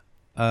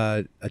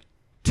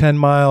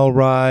 10-mile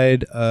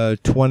ride, a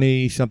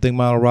 20-something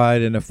mile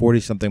ride, and a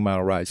 40-something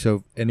mile ride.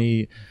 So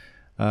any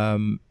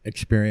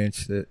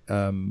experience that...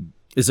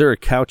 Is there a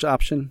couch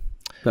option?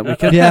 That we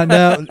can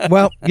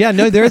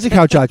there is a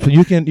couch option.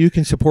 You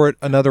can support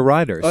another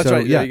rider. Oh, that's so,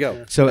 right. Yeah. There you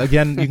go. So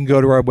again, you can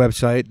go to our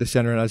website,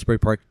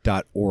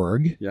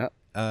 thecenterinasburypark.org. Yeah.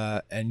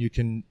 And you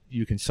can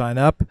sign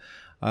up.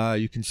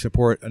 You can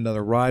support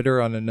another rider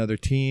on another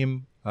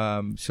team.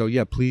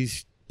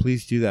 Please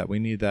do that. We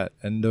need that.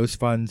 And those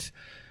funds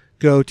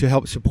go to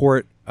help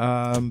support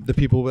the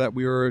people that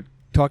we were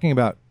talking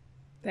about.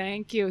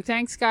 Thank you.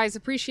 Thanks, guys.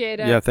 Appreciate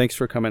it. Yeah, thanks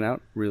for coming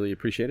out. Really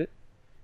appreciate it.